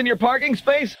 Someone's in your parking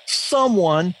space?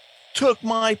 Someone took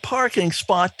my parking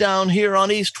spot down here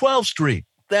on East 12th Street.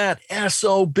 That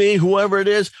SOB, whoever it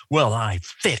is, well, I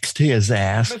fixed his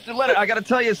ass. Mr. Leonard, I got to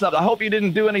tell you something. I hope you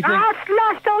didn't do anything. I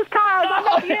slashed those tires. I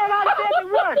knocked the air out of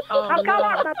everyone. I got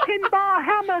out my pinball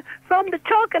hammer from the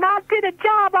truck, and I did a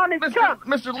job on his truck.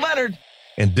 Mr. Leonard.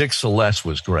 And Dick Celeste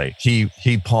was great.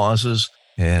 He pauses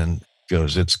and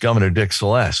goes, it's Governor Dick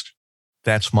Celeste.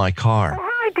 That's my car. Oh,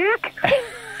 hi, Dick.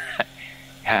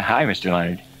 Hi, Mr.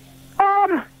 Leonard.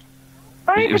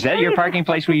 Was that your parking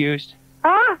place we used?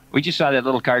 Huh? We just saw that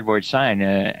little cardboard sign.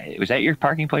 Was that your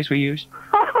parking place we used?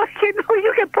 Oh,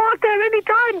 you can park there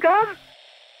anytime, Gov.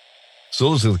 So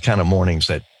those are the kind of mornings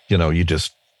that, you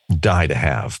just die to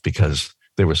have because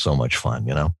they were so much fun,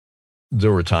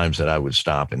 There were times that I would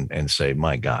stop and say,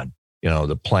 my God,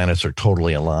 the planets are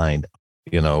totally aligned.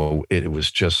 It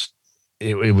was just,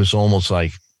 it was almost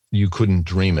like you couldn't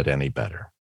dream it any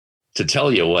better. To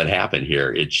tell you what happened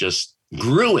here, it just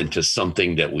grew into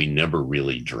something that we never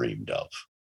really dreamed of.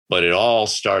 But it all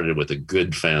started with a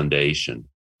good foundation,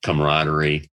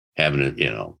 camaraderie, having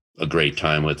a great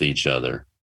time with each other.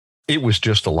 It was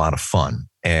just a lot of fun.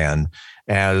 And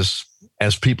as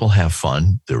people have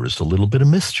fun, there is a little bit of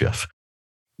mischief.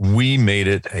 We made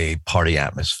it a party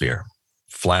atmosphere.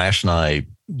 Flash and I,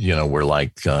 we're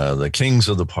like the kings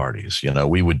of the parties.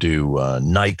 We would do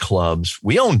nightclubs.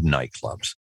 We owned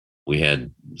nightclubs. We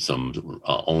had some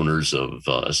owners of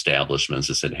establishments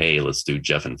that said, hey, let's do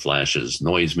Jeff and Flash's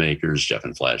Noisemakers, Jeff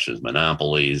and Flash's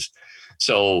Monopolies.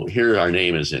 So here our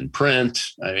name is in print.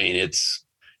 I mean,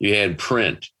 you had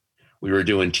print. We were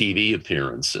doing TV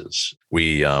appearances.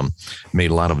 We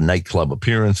made a lot of nightclub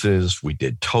appearances. We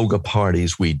did toga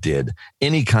parties. We did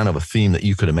any kind of a theme that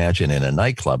you could imagine in a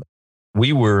nightclub.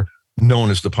 We were known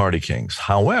as the Party Kings.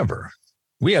 However,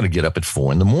 we had to get up at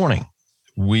 4 a.m.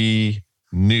 We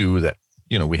knew that,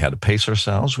 we had to pace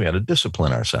ourselves. We had to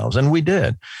discipline ourselves. And we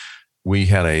did. We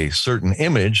had a certain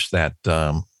image that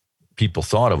people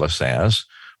thought of us as,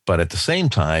 but at the same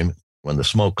time, when the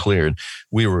smoke cleared,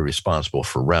 we were responsible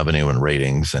for revenue and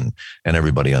ratings, and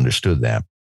everybody understood that.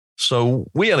 So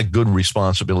we had a good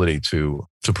responsibility to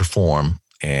perform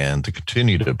and to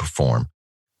continue to perform.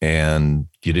 And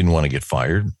you didn't want to get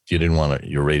fired. You didn't want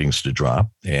your ratings to drop,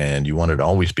 and you wanted to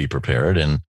always be prepared.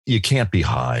 And you can't be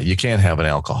high. You can't have an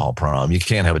alcohol problem. You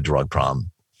can't have a drug problem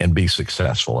and be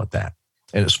successful at that,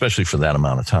 and especially for that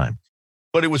amount of time.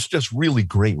 But it was just really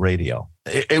great radio.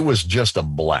 It was just a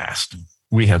blast.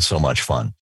 We had so much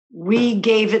fun. We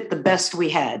gave it the best we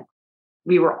had.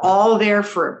 We were all there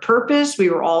for a purpose. We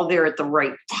were all there at the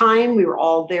right time. We were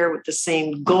all there with the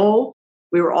same goal.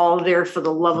 We were all there for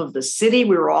the love of the city.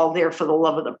 We were all there for the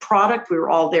love of the product. We were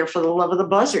all there for the love of the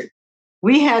Buzzard.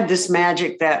 We had this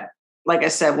magic that, like I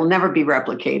said, will never be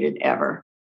replicated ever.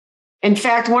 In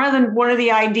fact, one of the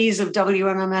IDs of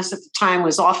WMMS at the time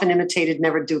was often imitated,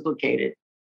 never duplicated.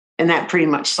 And that pretty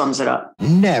much sums it up.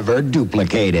 Never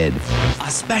duplicated.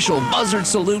 A special Buzzard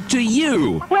salute to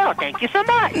you. Well, thank you so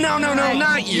much. No,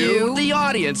 not you. The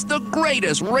audience, the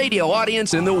greatest radio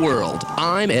audience in the world.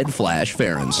 I'm Ed Flash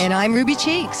Ferens. And I'm Ruby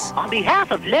Cheeks. On behalf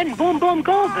of Len Boom Boom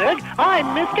Goldberg, I'm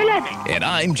Mr. Lennon. And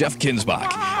I'm Jeff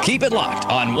Kinsbach. Keep it locked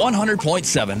on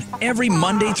 100.7 every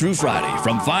Monday through Friday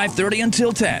from 5:30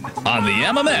 until 10 on the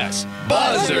MMS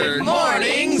Buzzard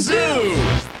Morning Zoo.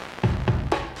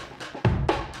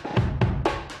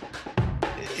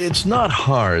 It's not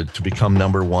hard to become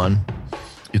number one.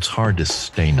 It's hard to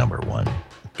stay number one,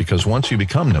 because once you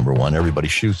become number one, everybody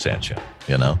shoots at you,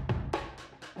 you know?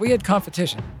 We had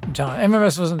competition in town.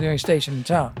 MMS wasn't the only station in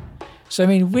town. So, I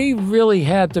mean, we really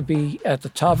had to be at the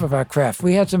top of our craft.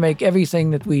 We had to make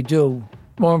everything that we do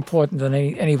more important than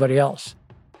anybody else.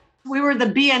 We were the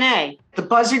BNA, the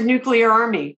Buzzard Nuclear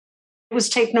Army. It was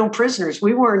take no prisoners.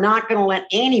 We were not going to let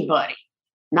anybody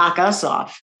knock us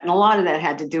off. And a lot of that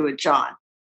had to do with John.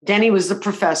 Denny was the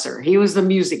professor. He was the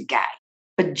music guy.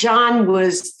 But John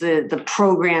was the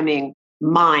programming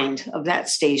mind of that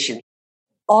station.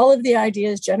 All of the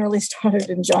ideas generally started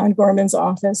in John Gorman's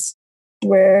office,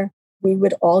 where we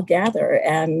would all gather.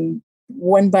 And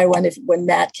one by one, when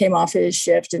Matt came off his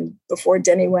shift and before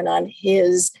Denny went on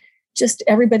his, just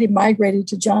everybody migrated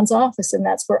to John's office. And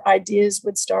that's where ideas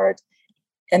would start.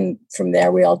 And from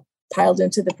there, we all piled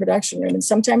into the production room. And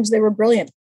sometimes they were brilliant.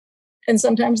 And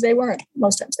sometimes they weren't.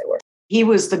 Most times they were. He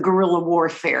was the guerrilla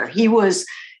warfare. He was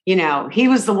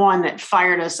the one that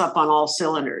fired us up on all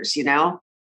cylinders, you know?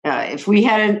 If we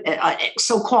had a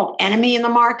so-called enemy in the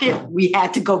market, we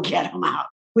had to go get him out.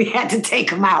 We had to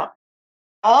take him out.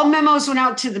 All memos went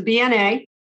out to the BNA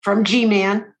from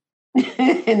G-Man,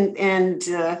 and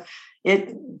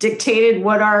it dictated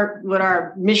what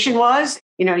our mission was.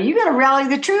 You know, you got to rally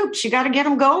the troops. You got to get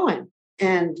them going.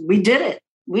 And we did it.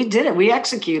 We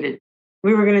executed.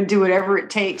 We were going to do whatever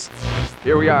it takes.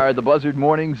 Here we are at the Buzzard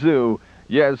Morning Zoo.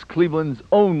 Yes, Cleveland's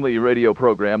only radio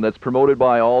program that's promoted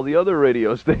by all the other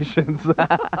radio stations.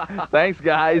 Thanks,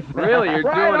 guys. Really, you're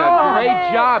doing a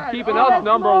great job keeping us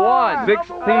number one.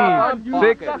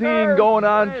 16 going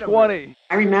on 20.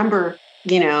 I remember,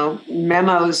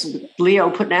 memos, Leo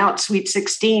putting out Sweet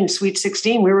 16.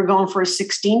 We were going for a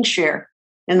 16 share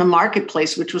in the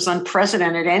marketplace, which was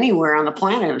unprecedented anywhere on the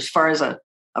planet as far as a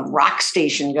rock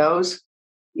station goes.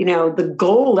 The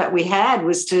goal that we had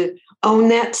was to own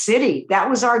that city. That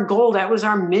was our goal. That was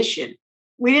our mission.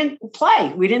 We didn't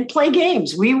play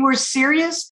games. We were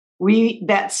serious.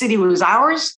 That city was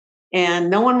ours, and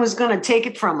no one was going to take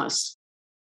it from us.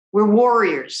 We're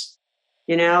warriors.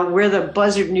 We're the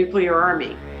Buzzard Nuclear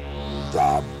Army.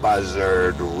 The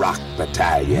Buzzard Rock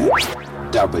Battalion.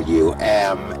 WMMS.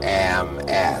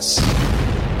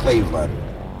 Cleveland.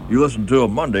 You listen to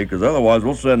them Monday, because otherwise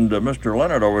we'll send Mr.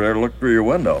 Leonard over there to look through your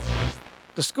window.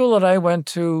 The school that I went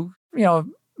to,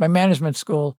 my management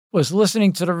school, was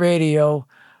listening to the radio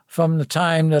from the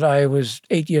time that I was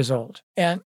 8 years old.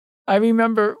 And I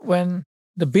remember when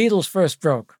the Beatles first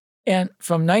broke. And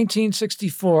from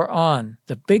 1964 on,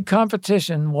 the big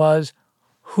competition was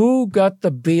who got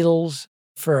the Beatles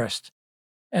first.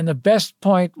 And the best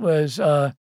point was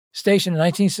station in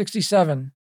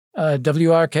 1967,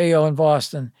 WRKO in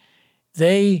Boston.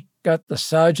 They got the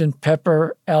Sgt.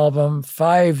 Pepper album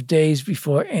 5 days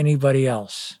before anybody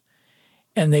else.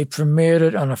 And they premiered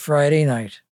it on a Friday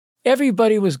night.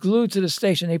 Everybody was glued to the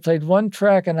station. They played one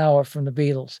track an hour from the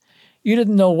Beatles. You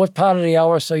didn't know what part of the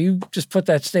hour, so you just put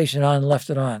that station on and left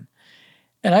it on.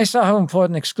 And I saw how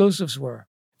important exclusives were,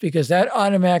 because that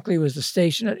automatically was the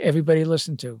station that everybody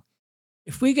listened to.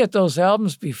 If we get those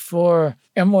albums before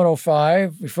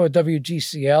M105, before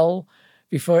WGCL,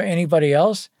 before anybody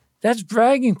else, that's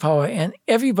bragging power, and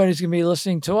everybody's going to be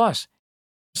listening to us.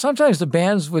 Sometimes the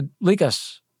bands would leak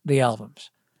us the albums.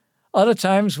 Other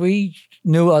times we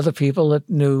knew other people that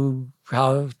knew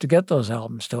how to get those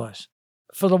albums to us.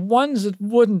 For the ones that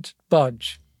wouldn't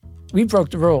budge, we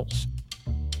broke the rules.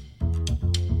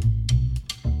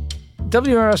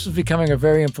 WRS was becoming a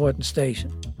very important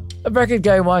station. A record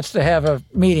guy wants to have a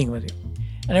meeting with you,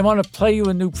 and they want to play you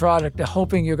a new product. They're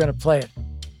hoping you're going to play it.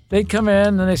 They come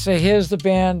in and they say, here's the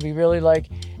band we really like.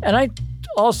 And I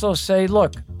also say,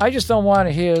 look, I just don't want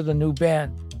to hear the new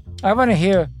band. I want to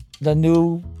hear the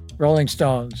new Rolling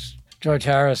Stones, George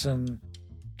Harrison,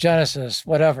 Genesis,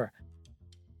 whatever.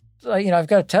 I've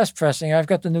got a test pressing. I've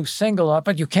got the new single up,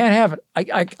 but you can't have it.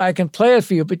 I can play it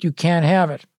for you, but you can't have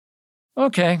it.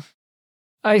 Okay.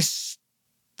 I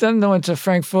then went to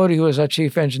Frank Foti, who was our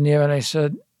chief engineer, and I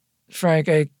said, Frank,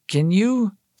 can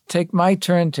you take my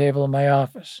turntable in my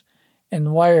office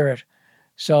and wire it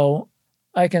so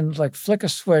I can like flick a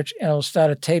switch and it'll start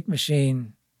a tape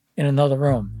machine in another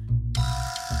room.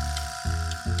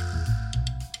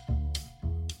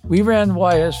 We ran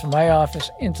wires from my office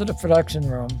into the production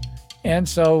room. And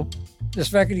so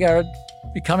this record guy would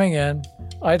be coming in.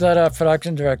 I'd let our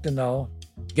production director know,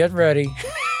 get ready,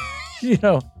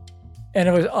 and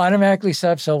it was automatically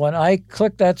set up. So when I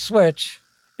clicked that switch,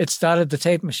 it started the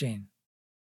tape machine.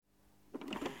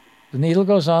 The needle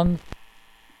goes on.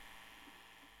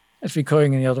 It's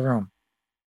recording in the other room.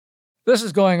 This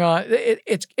is going on.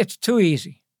 It's too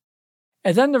easy.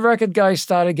 And then the record guys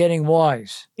started getting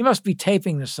wise. He must be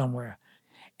taping this somewhere.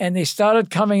 And they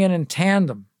started coming in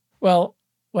tandem. Well,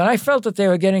 when I felt that they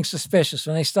were getting suspicious,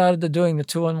 when they started doing the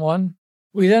 2-in-1,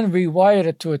 we then rewired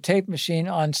it to a tape machine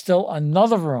on still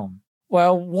another room.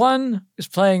 While one is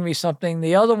playing me something,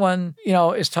 the other one,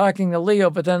 is talking to Leo,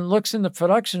 but then looks in the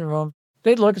production room.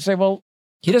 They'd look and say, well,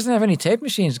 he doesn't have any tape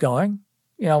machines going.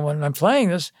 When I'm playing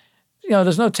this,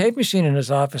 there's no tape machine in his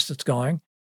office that's going.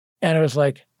 And it was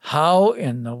like, how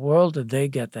in the world did they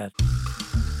get that?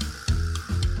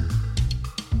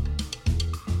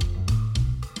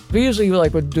 We usually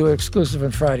would do it exclusive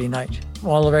on Friday night.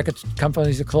 All the record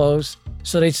companies are closed,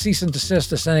 so they'd cease and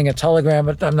desist. They're sending a telegram,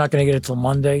 but I'm not going to get it till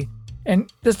Monday.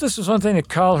 And this was one thing that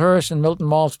Carl Hirsch and Milton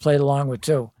Maltz played along with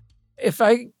too. If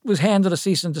I was handed a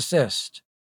cease and desist,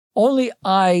 only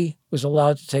I was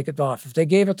allowed to take it off. If they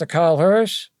gave it to Carl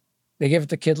Hirsch, they gave it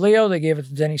to Kid Leo, they gave it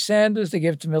to Denny Sanders, they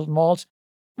gave it to Milton Maltz.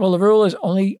 Well, the rule is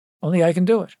only I can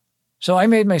do it. So I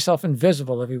made myself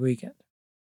invisible every weekend.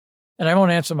 And I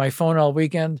won't answer my phone all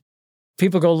weekend.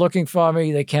 People go looking for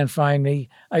me. They can't find me.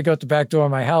 I go out the back door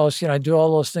of my house. I do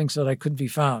all those things so that I couldn't be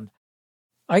found.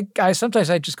 Sometimes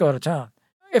I just go out of town.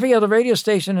 Every other radio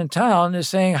station in town is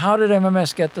saying, how did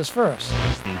MMS get this first?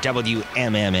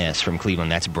 WMMS from Cleveland.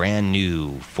 That's brand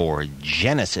new for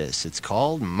Genesis. It's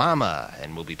called Mama,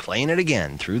 and we'll be playing it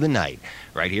again through the night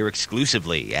right here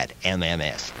exclusively at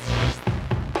MMS.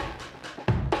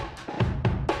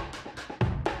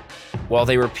 While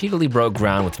they repeatedly broke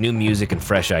ground with new music and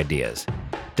fresh ideas,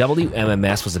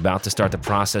 WMMS was about to start the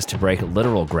process to break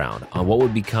literal ground on what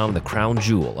would become the crown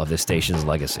jewel of this station's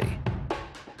legacy.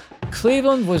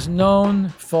 Cleveland was known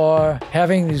for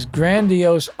having these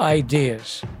grandiose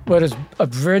ideas. Whether it's a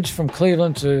bridge from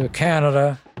Cleveland to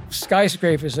Canada,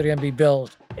 skyscrapers that are going to be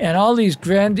built, and all these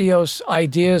grandiose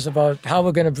ideas about how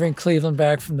we're going to bring Cleveland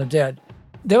back from the dead.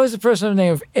 There was a person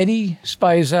named Eddie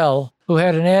Speisel who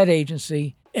had an ad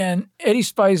agency, and Eddie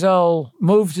Speisel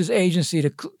moved his agency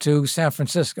to San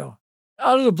Francisco.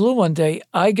 Out of the blue one day,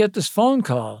 I get this phone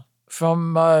call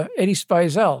from Eddie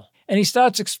Speisel. And he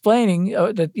starts explaining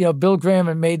that, Bill Graham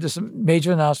had made this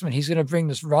major announcement. He's going to bring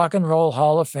this Rock and Roll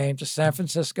Hall of Fame to San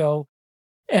Francisco.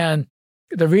 And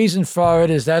the reason for it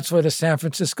is that's where the San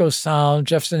Francisco sound,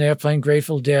 Jefferson Airplane,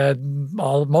 Grateful Dead,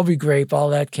 Moby Grape, all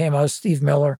that came out, Steve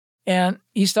Miller. And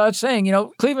he starts saying,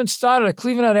 Cleveland started it.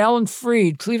 Cleveland had Alan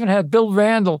Freed. Cleveland had Bill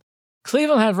Randall.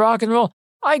 Cleveland had rock and roll.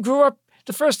 I grew up,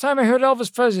 the first time I heard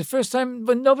Elvis Presley, the first time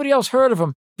when nobody else heard of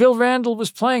him, Bill Randall was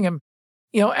playing him.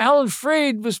 Alan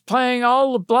Freed was playing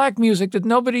all the black music that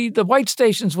the white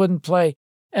stations wouldn't play.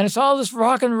 And it's all this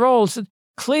rock and roll. It's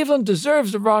Cleveland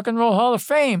deserves the Rock and Roll Hall of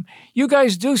Fame. You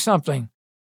guys do something.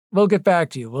 We'll get back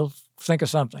to you. We'll think of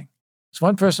something. It's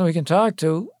one person we can talk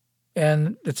to,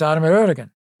 and it's Ahmet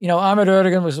Ertegun. Ahmet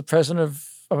Ertegun was the president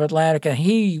of Atlantic, and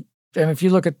if you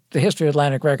look at the history of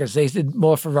Atlantic Records, they did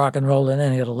more for rock and roll than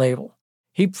any other label.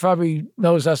 He probably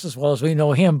knows us as well as we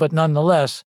know him, but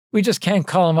nonetheless, we just can't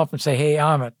call him up and say, hey,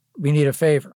 Ahmet, we need a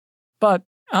favor. But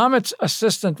Ahmet's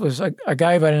assistant was a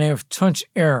guy by the name of Tunç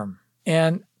Erim.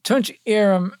 And Tunç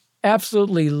Erim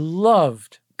absolutely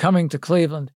loved coming to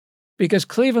Cleveland because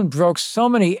Cleveland broke so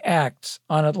many acts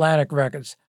on Atlantic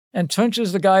Records. And Tunç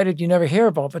is the guy that you never hear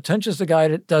about, but Tunç is the guy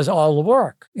that does all the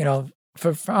work,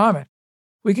 for Ahmet.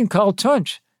 We can call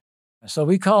Tunç. So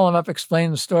we call him up,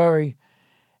 explain the story,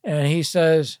 and he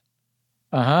says,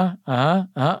 let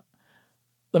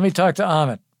me talk to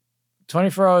Ahmet.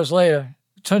 24 hours later,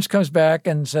 Tunç comes back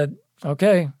and said,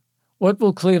 okay, what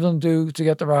will Cleveland do to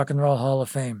get the Rock and Roll Hall of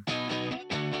Fame?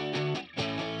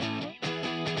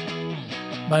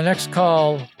 My next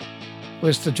call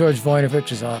was to George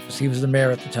Voinovich's office. He was the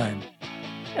mayor at the time.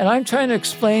 And I'm trying to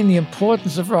explain the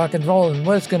importance of rock and roll and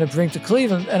what it's going to bring to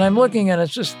Cleveland. And I'm looking and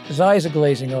it's just, his eyes are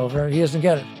glazing over. He doesn't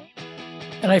get it.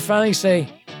 And I finally say,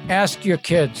 ask your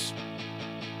kids.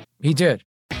 He did.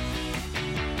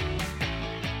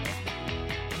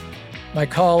 My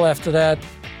call after that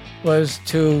was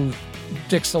to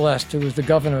Dick Celeste, who was the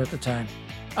governor at the time.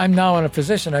 I'm now in a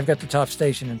position, I've got the top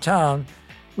station in town,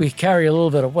 we carry a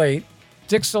little bit of weight.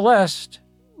 Dick Celeste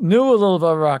knew a little bit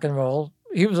of rock and roll.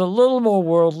 He was a little more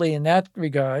worldly in that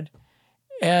regard.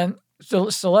 And so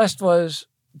Celeste was,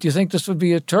 do you think this would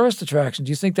be a tourist attraction?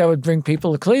 Do you think that would bring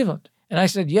people to Cleveland? And I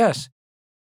said, yes.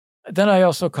 Then I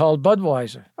also called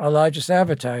Budweiser, our largest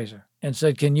advertiser, and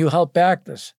said, can you help back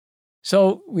this?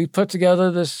 So we put together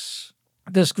this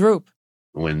group.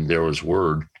 When there was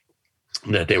word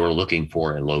that they were looking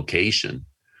for a location,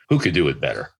 who could do it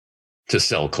better to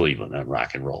sell Cleveland on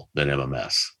rock and roll than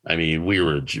MMS? I mean, we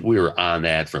were on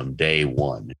that from day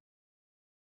one.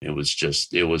 It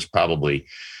was probably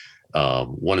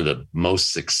one of the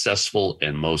most successful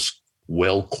and most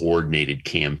well-coordinated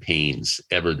campaigns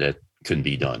ever that can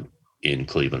be done in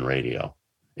Cleveland radio.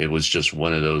 It was just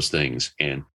one of those things.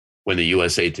 And when the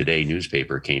USA Today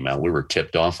newspaper came out, we were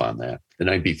tipped off on that the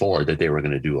night before that they were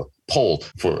going to do a poll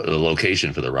for the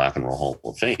location for the Rock and Roll Hall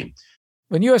of Fame.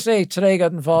 When USA Today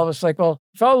got involved, it's like, well,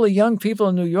 if all the young people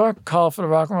in New York call for the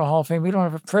Rock and Roll Hall of Fame, we don't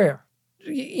have a prayer.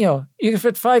 You can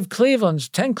fit 5 Clevelands,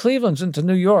 10 Clevelands into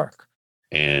New York.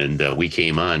 And we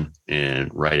came on,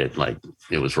 and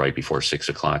it was right before 6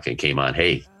 o'clock, and came on,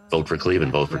 hey, vote for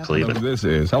Cleveland, vote for Cleveland. This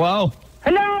is. Hello?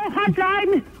 Hello,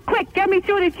 hotline. Quick, get me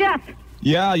through to Jeff.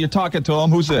 Yeah, you're talking to him.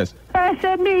 Who's this?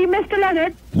 It's me, Mr.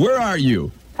 Leonard. Where are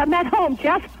you? I'm at home,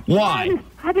 Jeff. Why?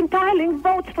 I've been dialing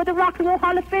votes for the Rock and Roll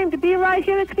Hall of Fame to be right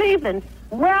here in Cleveland.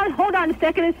 Well, hold on a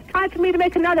second. It's time for me to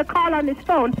make another call on this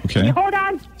phone. Okay. Can you hold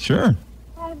on? Sure.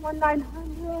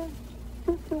 51900.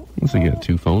 What's he got,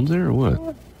 2 phones there or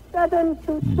what?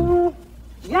 722.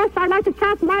 Yes, I'd like to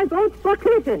cast my vote for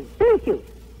Cleveland. Thank you.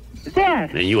 There.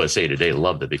 And USA Today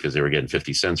loved it because they were getting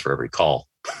 50 cents for every call.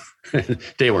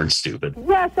 They weren't stupid.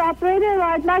 Yes, operator,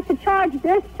 I'd like to charge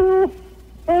this to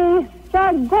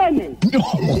John Gorman.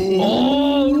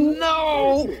 Oh,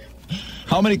 no.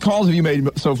 How many calls have you made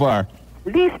so far?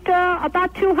 At least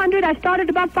about 200. I started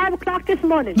about 5 o'clock this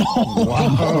morning.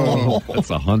 Wow. That's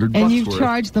 $100 And you worth.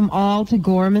 charged them all to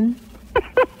Gorman?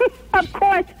 Of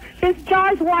course. His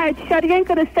jaw's wired shut. He ain't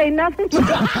going to say nothing.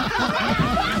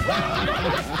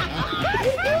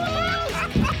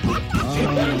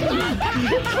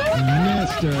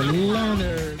 Mr.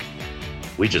 Leonard.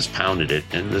 We just pounded it,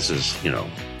 and this is,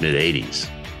 mid-'80s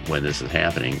when this is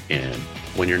happening. And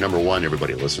when you're number one,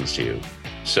 everybody listens to you.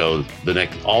 So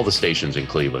all the stations in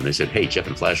Cleveland, they said, hey, Jeff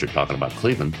and Flash are talking about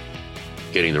Cleveland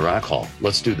getting the Rock Hall.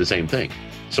 Let's do the same thing.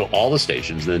 So all the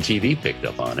stations, then TV picked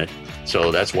up on it.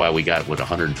 So that's why we got,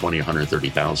 120,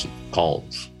 130,000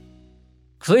 calls.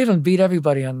 Cleveland beat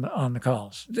everybody on the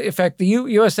calls. In fact, the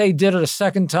USA did it a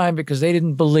second time because they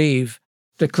didn't believe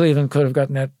that Cleveland could have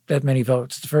gotten that many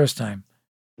votes the first time.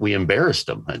 We embarrassed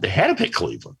them. They had to pick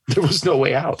Cleveland. There was no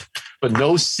way out. But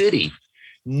no city.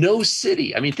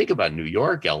 I mean, think about New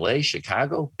York, LA,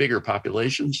 Chicago, bigger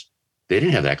populations. They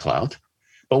didn't have that clout.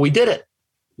 But we did it.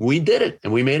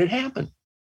 And we made it happen.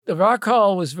 The Rock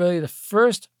Hall was really the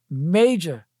first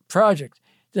major project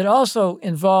that also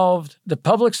involved the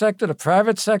public sector, the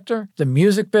private sector, the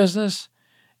music business.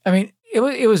 I mean,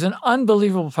 it was an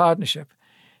unbelievable partnership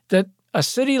that a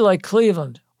city like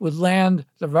Cleveland would land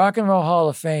the Rock and Roll Hall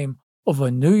of Fame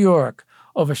over New York,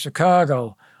 over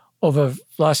Chicago, over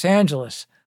Los Angeles.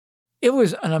 It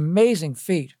was an amazing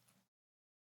feat.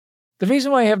 The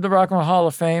reason why I have the Rock and Roll Hall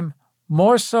of Fame,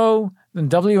 more so than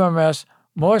WMS,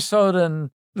 more so than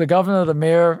the governor, the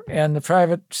mayor, and the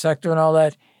private sector and all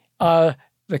that, are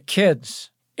the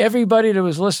kids. Everybody that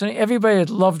was listening, everybody that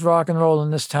loved rock and roll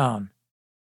in this town.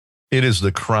 It is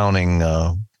the crowning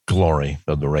glory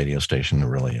of the radio station. It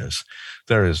really is.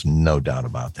 There is no doubt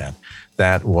about that.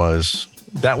 That was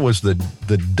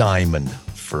the diamond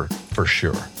for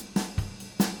sure.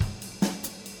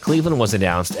 Cleveland was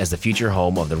announced as the future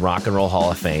home of the Rock and Roll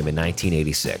Hall of Fame in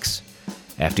 1986.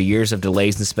 After years of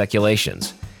delays and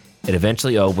speculations, it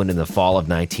eventually opened in the fall of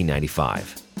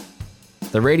 1995.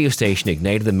 The radio station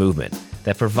ignited the movement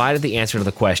that provided the answer to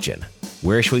the question,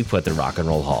 where should we put the Rock and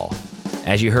Roll Hall?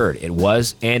 As you heard, it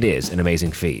was and is an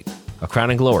amazing feat. A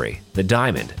crowning glory, the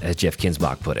diamond, as Jeff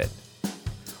Kinsbach put it.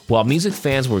 While music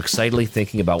fans were excitedly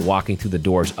thinking about walking through the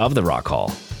doors of the Rock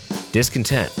Hall,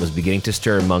 discontent was beginning to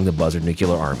stir among the Buzzard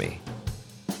nuclear army.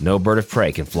 No bird of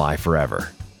prey can fly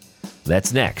forever.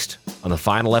 That's next on the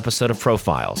final episode of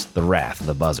Profiles, The Wrath of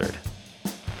the Buzzard.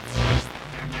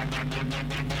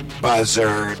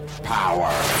 Buzzard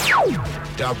Power.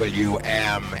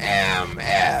 WMMS.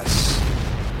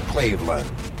 Cleveland.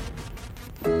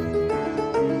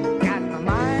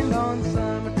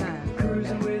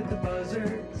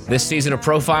 This season of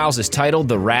Profiles is titled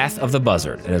The Wrath of the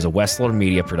Buzzard and is a Westler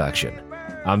Media production.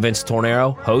 I'm Vince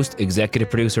Tornero, host, executive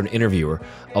producer, and interviewer,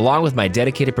 along with my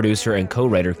dedicated producer and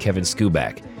co-writer, Kevin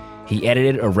Skuback. He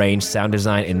edited, arranged, sound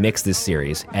designed, and mixed this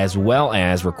series, as well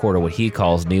as recorded what he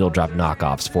calls needle drop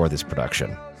knockoffs for this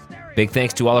production. Big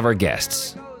thanks to all of our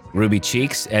guests: Ruby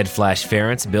Cheeks, Ed Flash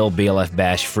Ferentz, Bill BLF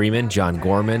Bash Freeman, John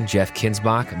Gorman, Jeff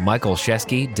Kinsbach, Michael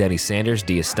Shesky, Denny Sanders,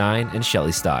 Dia Stein, and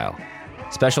Shelley Style.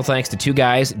 Special thanks to two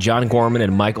guys, John Gorman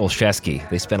and Michael Shesky.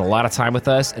 They spent a lot of time with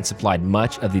us and supplied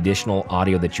much of the additional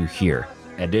audio that you hear.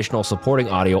 Additional supporting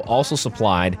audio also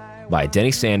supplied by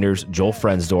Denny Sanders, Joel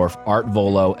Frensdorf, Art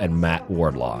Volo, and Matt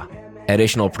Wardlaw.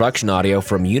 Additional production audio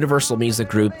from Universal Music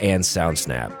Group and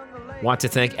SoundSnap. Want to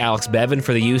thank Alex Bevan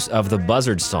for the use of the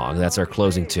Buzzard song. That's our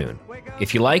closing tune.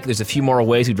 If you like, there's a few more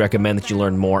ways we'd recommend that you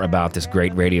learn more about this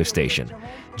great radio station.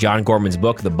 John Gorman's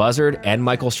book, The Buzzard, and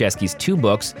Michael Shesky's 2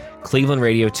 books, Cleveland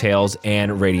Radio Tales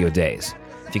and Radio Days.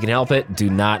 If you can help it, do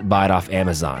not buy it off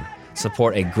Amazon.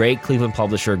 Support a great Cleveland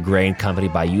publisher, Grain Company,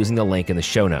 by using the link in the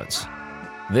show notes.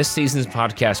 This season's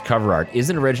podcast cover art is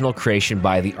an original creation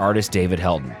by the artist David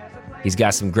Helton. He's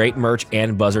got some great merch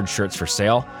and Buzzard shirts for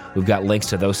sale. We've got links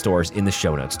to those stores in the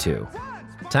show notes, too.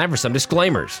 Time for some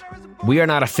disclaimers. We are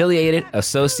not affiliated,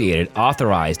 associated,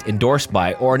 authorized, endorsed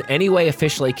by, or in any way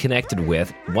officially connected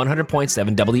with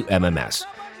 100.7 WMMS,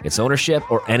 its ownership,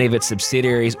 or any of its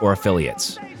subsidiaries or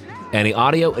affiliates. Any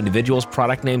audio, individuals,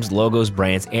 product names, logos,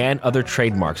 brands, and other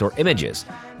trademarks or images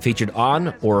featured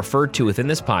on or referred to within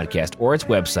this podcast or its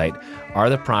website are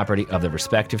the property of the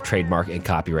respective trademark and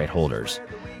copyright holders.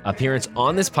 Appearance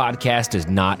on this podcast does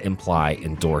not imply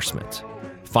endorsement.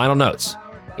 Final notes.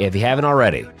 If you haven't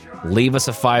already, leave us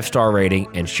a 5-star rating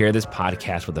and share this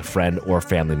podcast with a friend or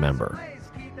family member.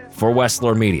 For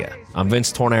Westlaw Media, I'm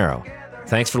Vince Tornero.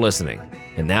 Thanks for listening.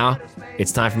 And now,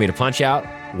 it's time for me to punch out,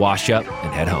 wash up,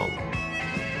 and head home.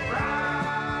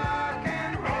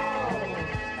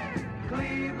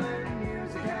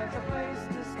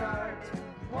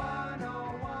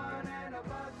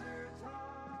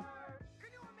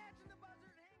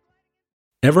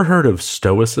 Ever heard of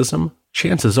Stoicism?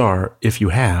 Chances are, if you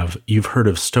have, you've heard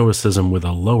of Stoicism with a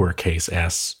lowercase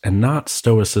s and not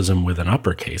Stoicism with an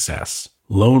uppercase S.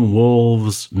 Lone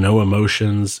wolves, no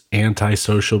emotions,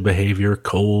 antisocial behavior,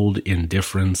 cold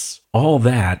indifference. All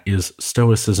that is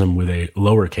Stoicism with a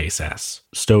lowercase s.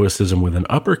 Stoicism with an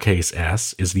uppercase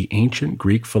S is the ancient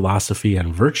Greek philosophy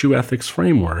and virtue ethics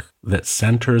framework that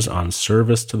centers on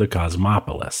service to the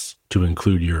cosmopolis, to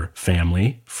include your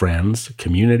family, friends,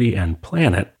 community, and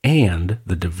planet, and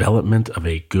the development of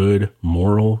a good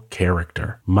moral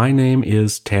character. My name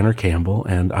is Tanner Campbell,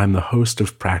 and I'm the host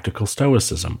of Practical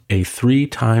Stoicism, a 3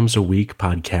 times a week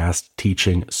podcast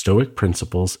teaching Stoic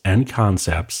principles and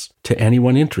concepts to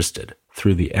anyone interested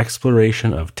through the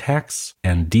exploration of texts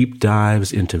and deep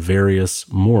dives into various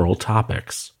moral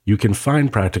topics. You can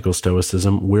find Practical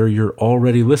Stoicism where you're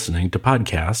already listening to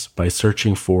podcasts by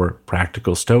searching for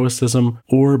Practical Stoicism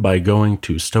or by going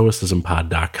to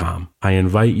stoicismpod.com. I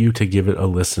invite you to give it a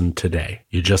listen today.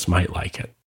 You just might like it.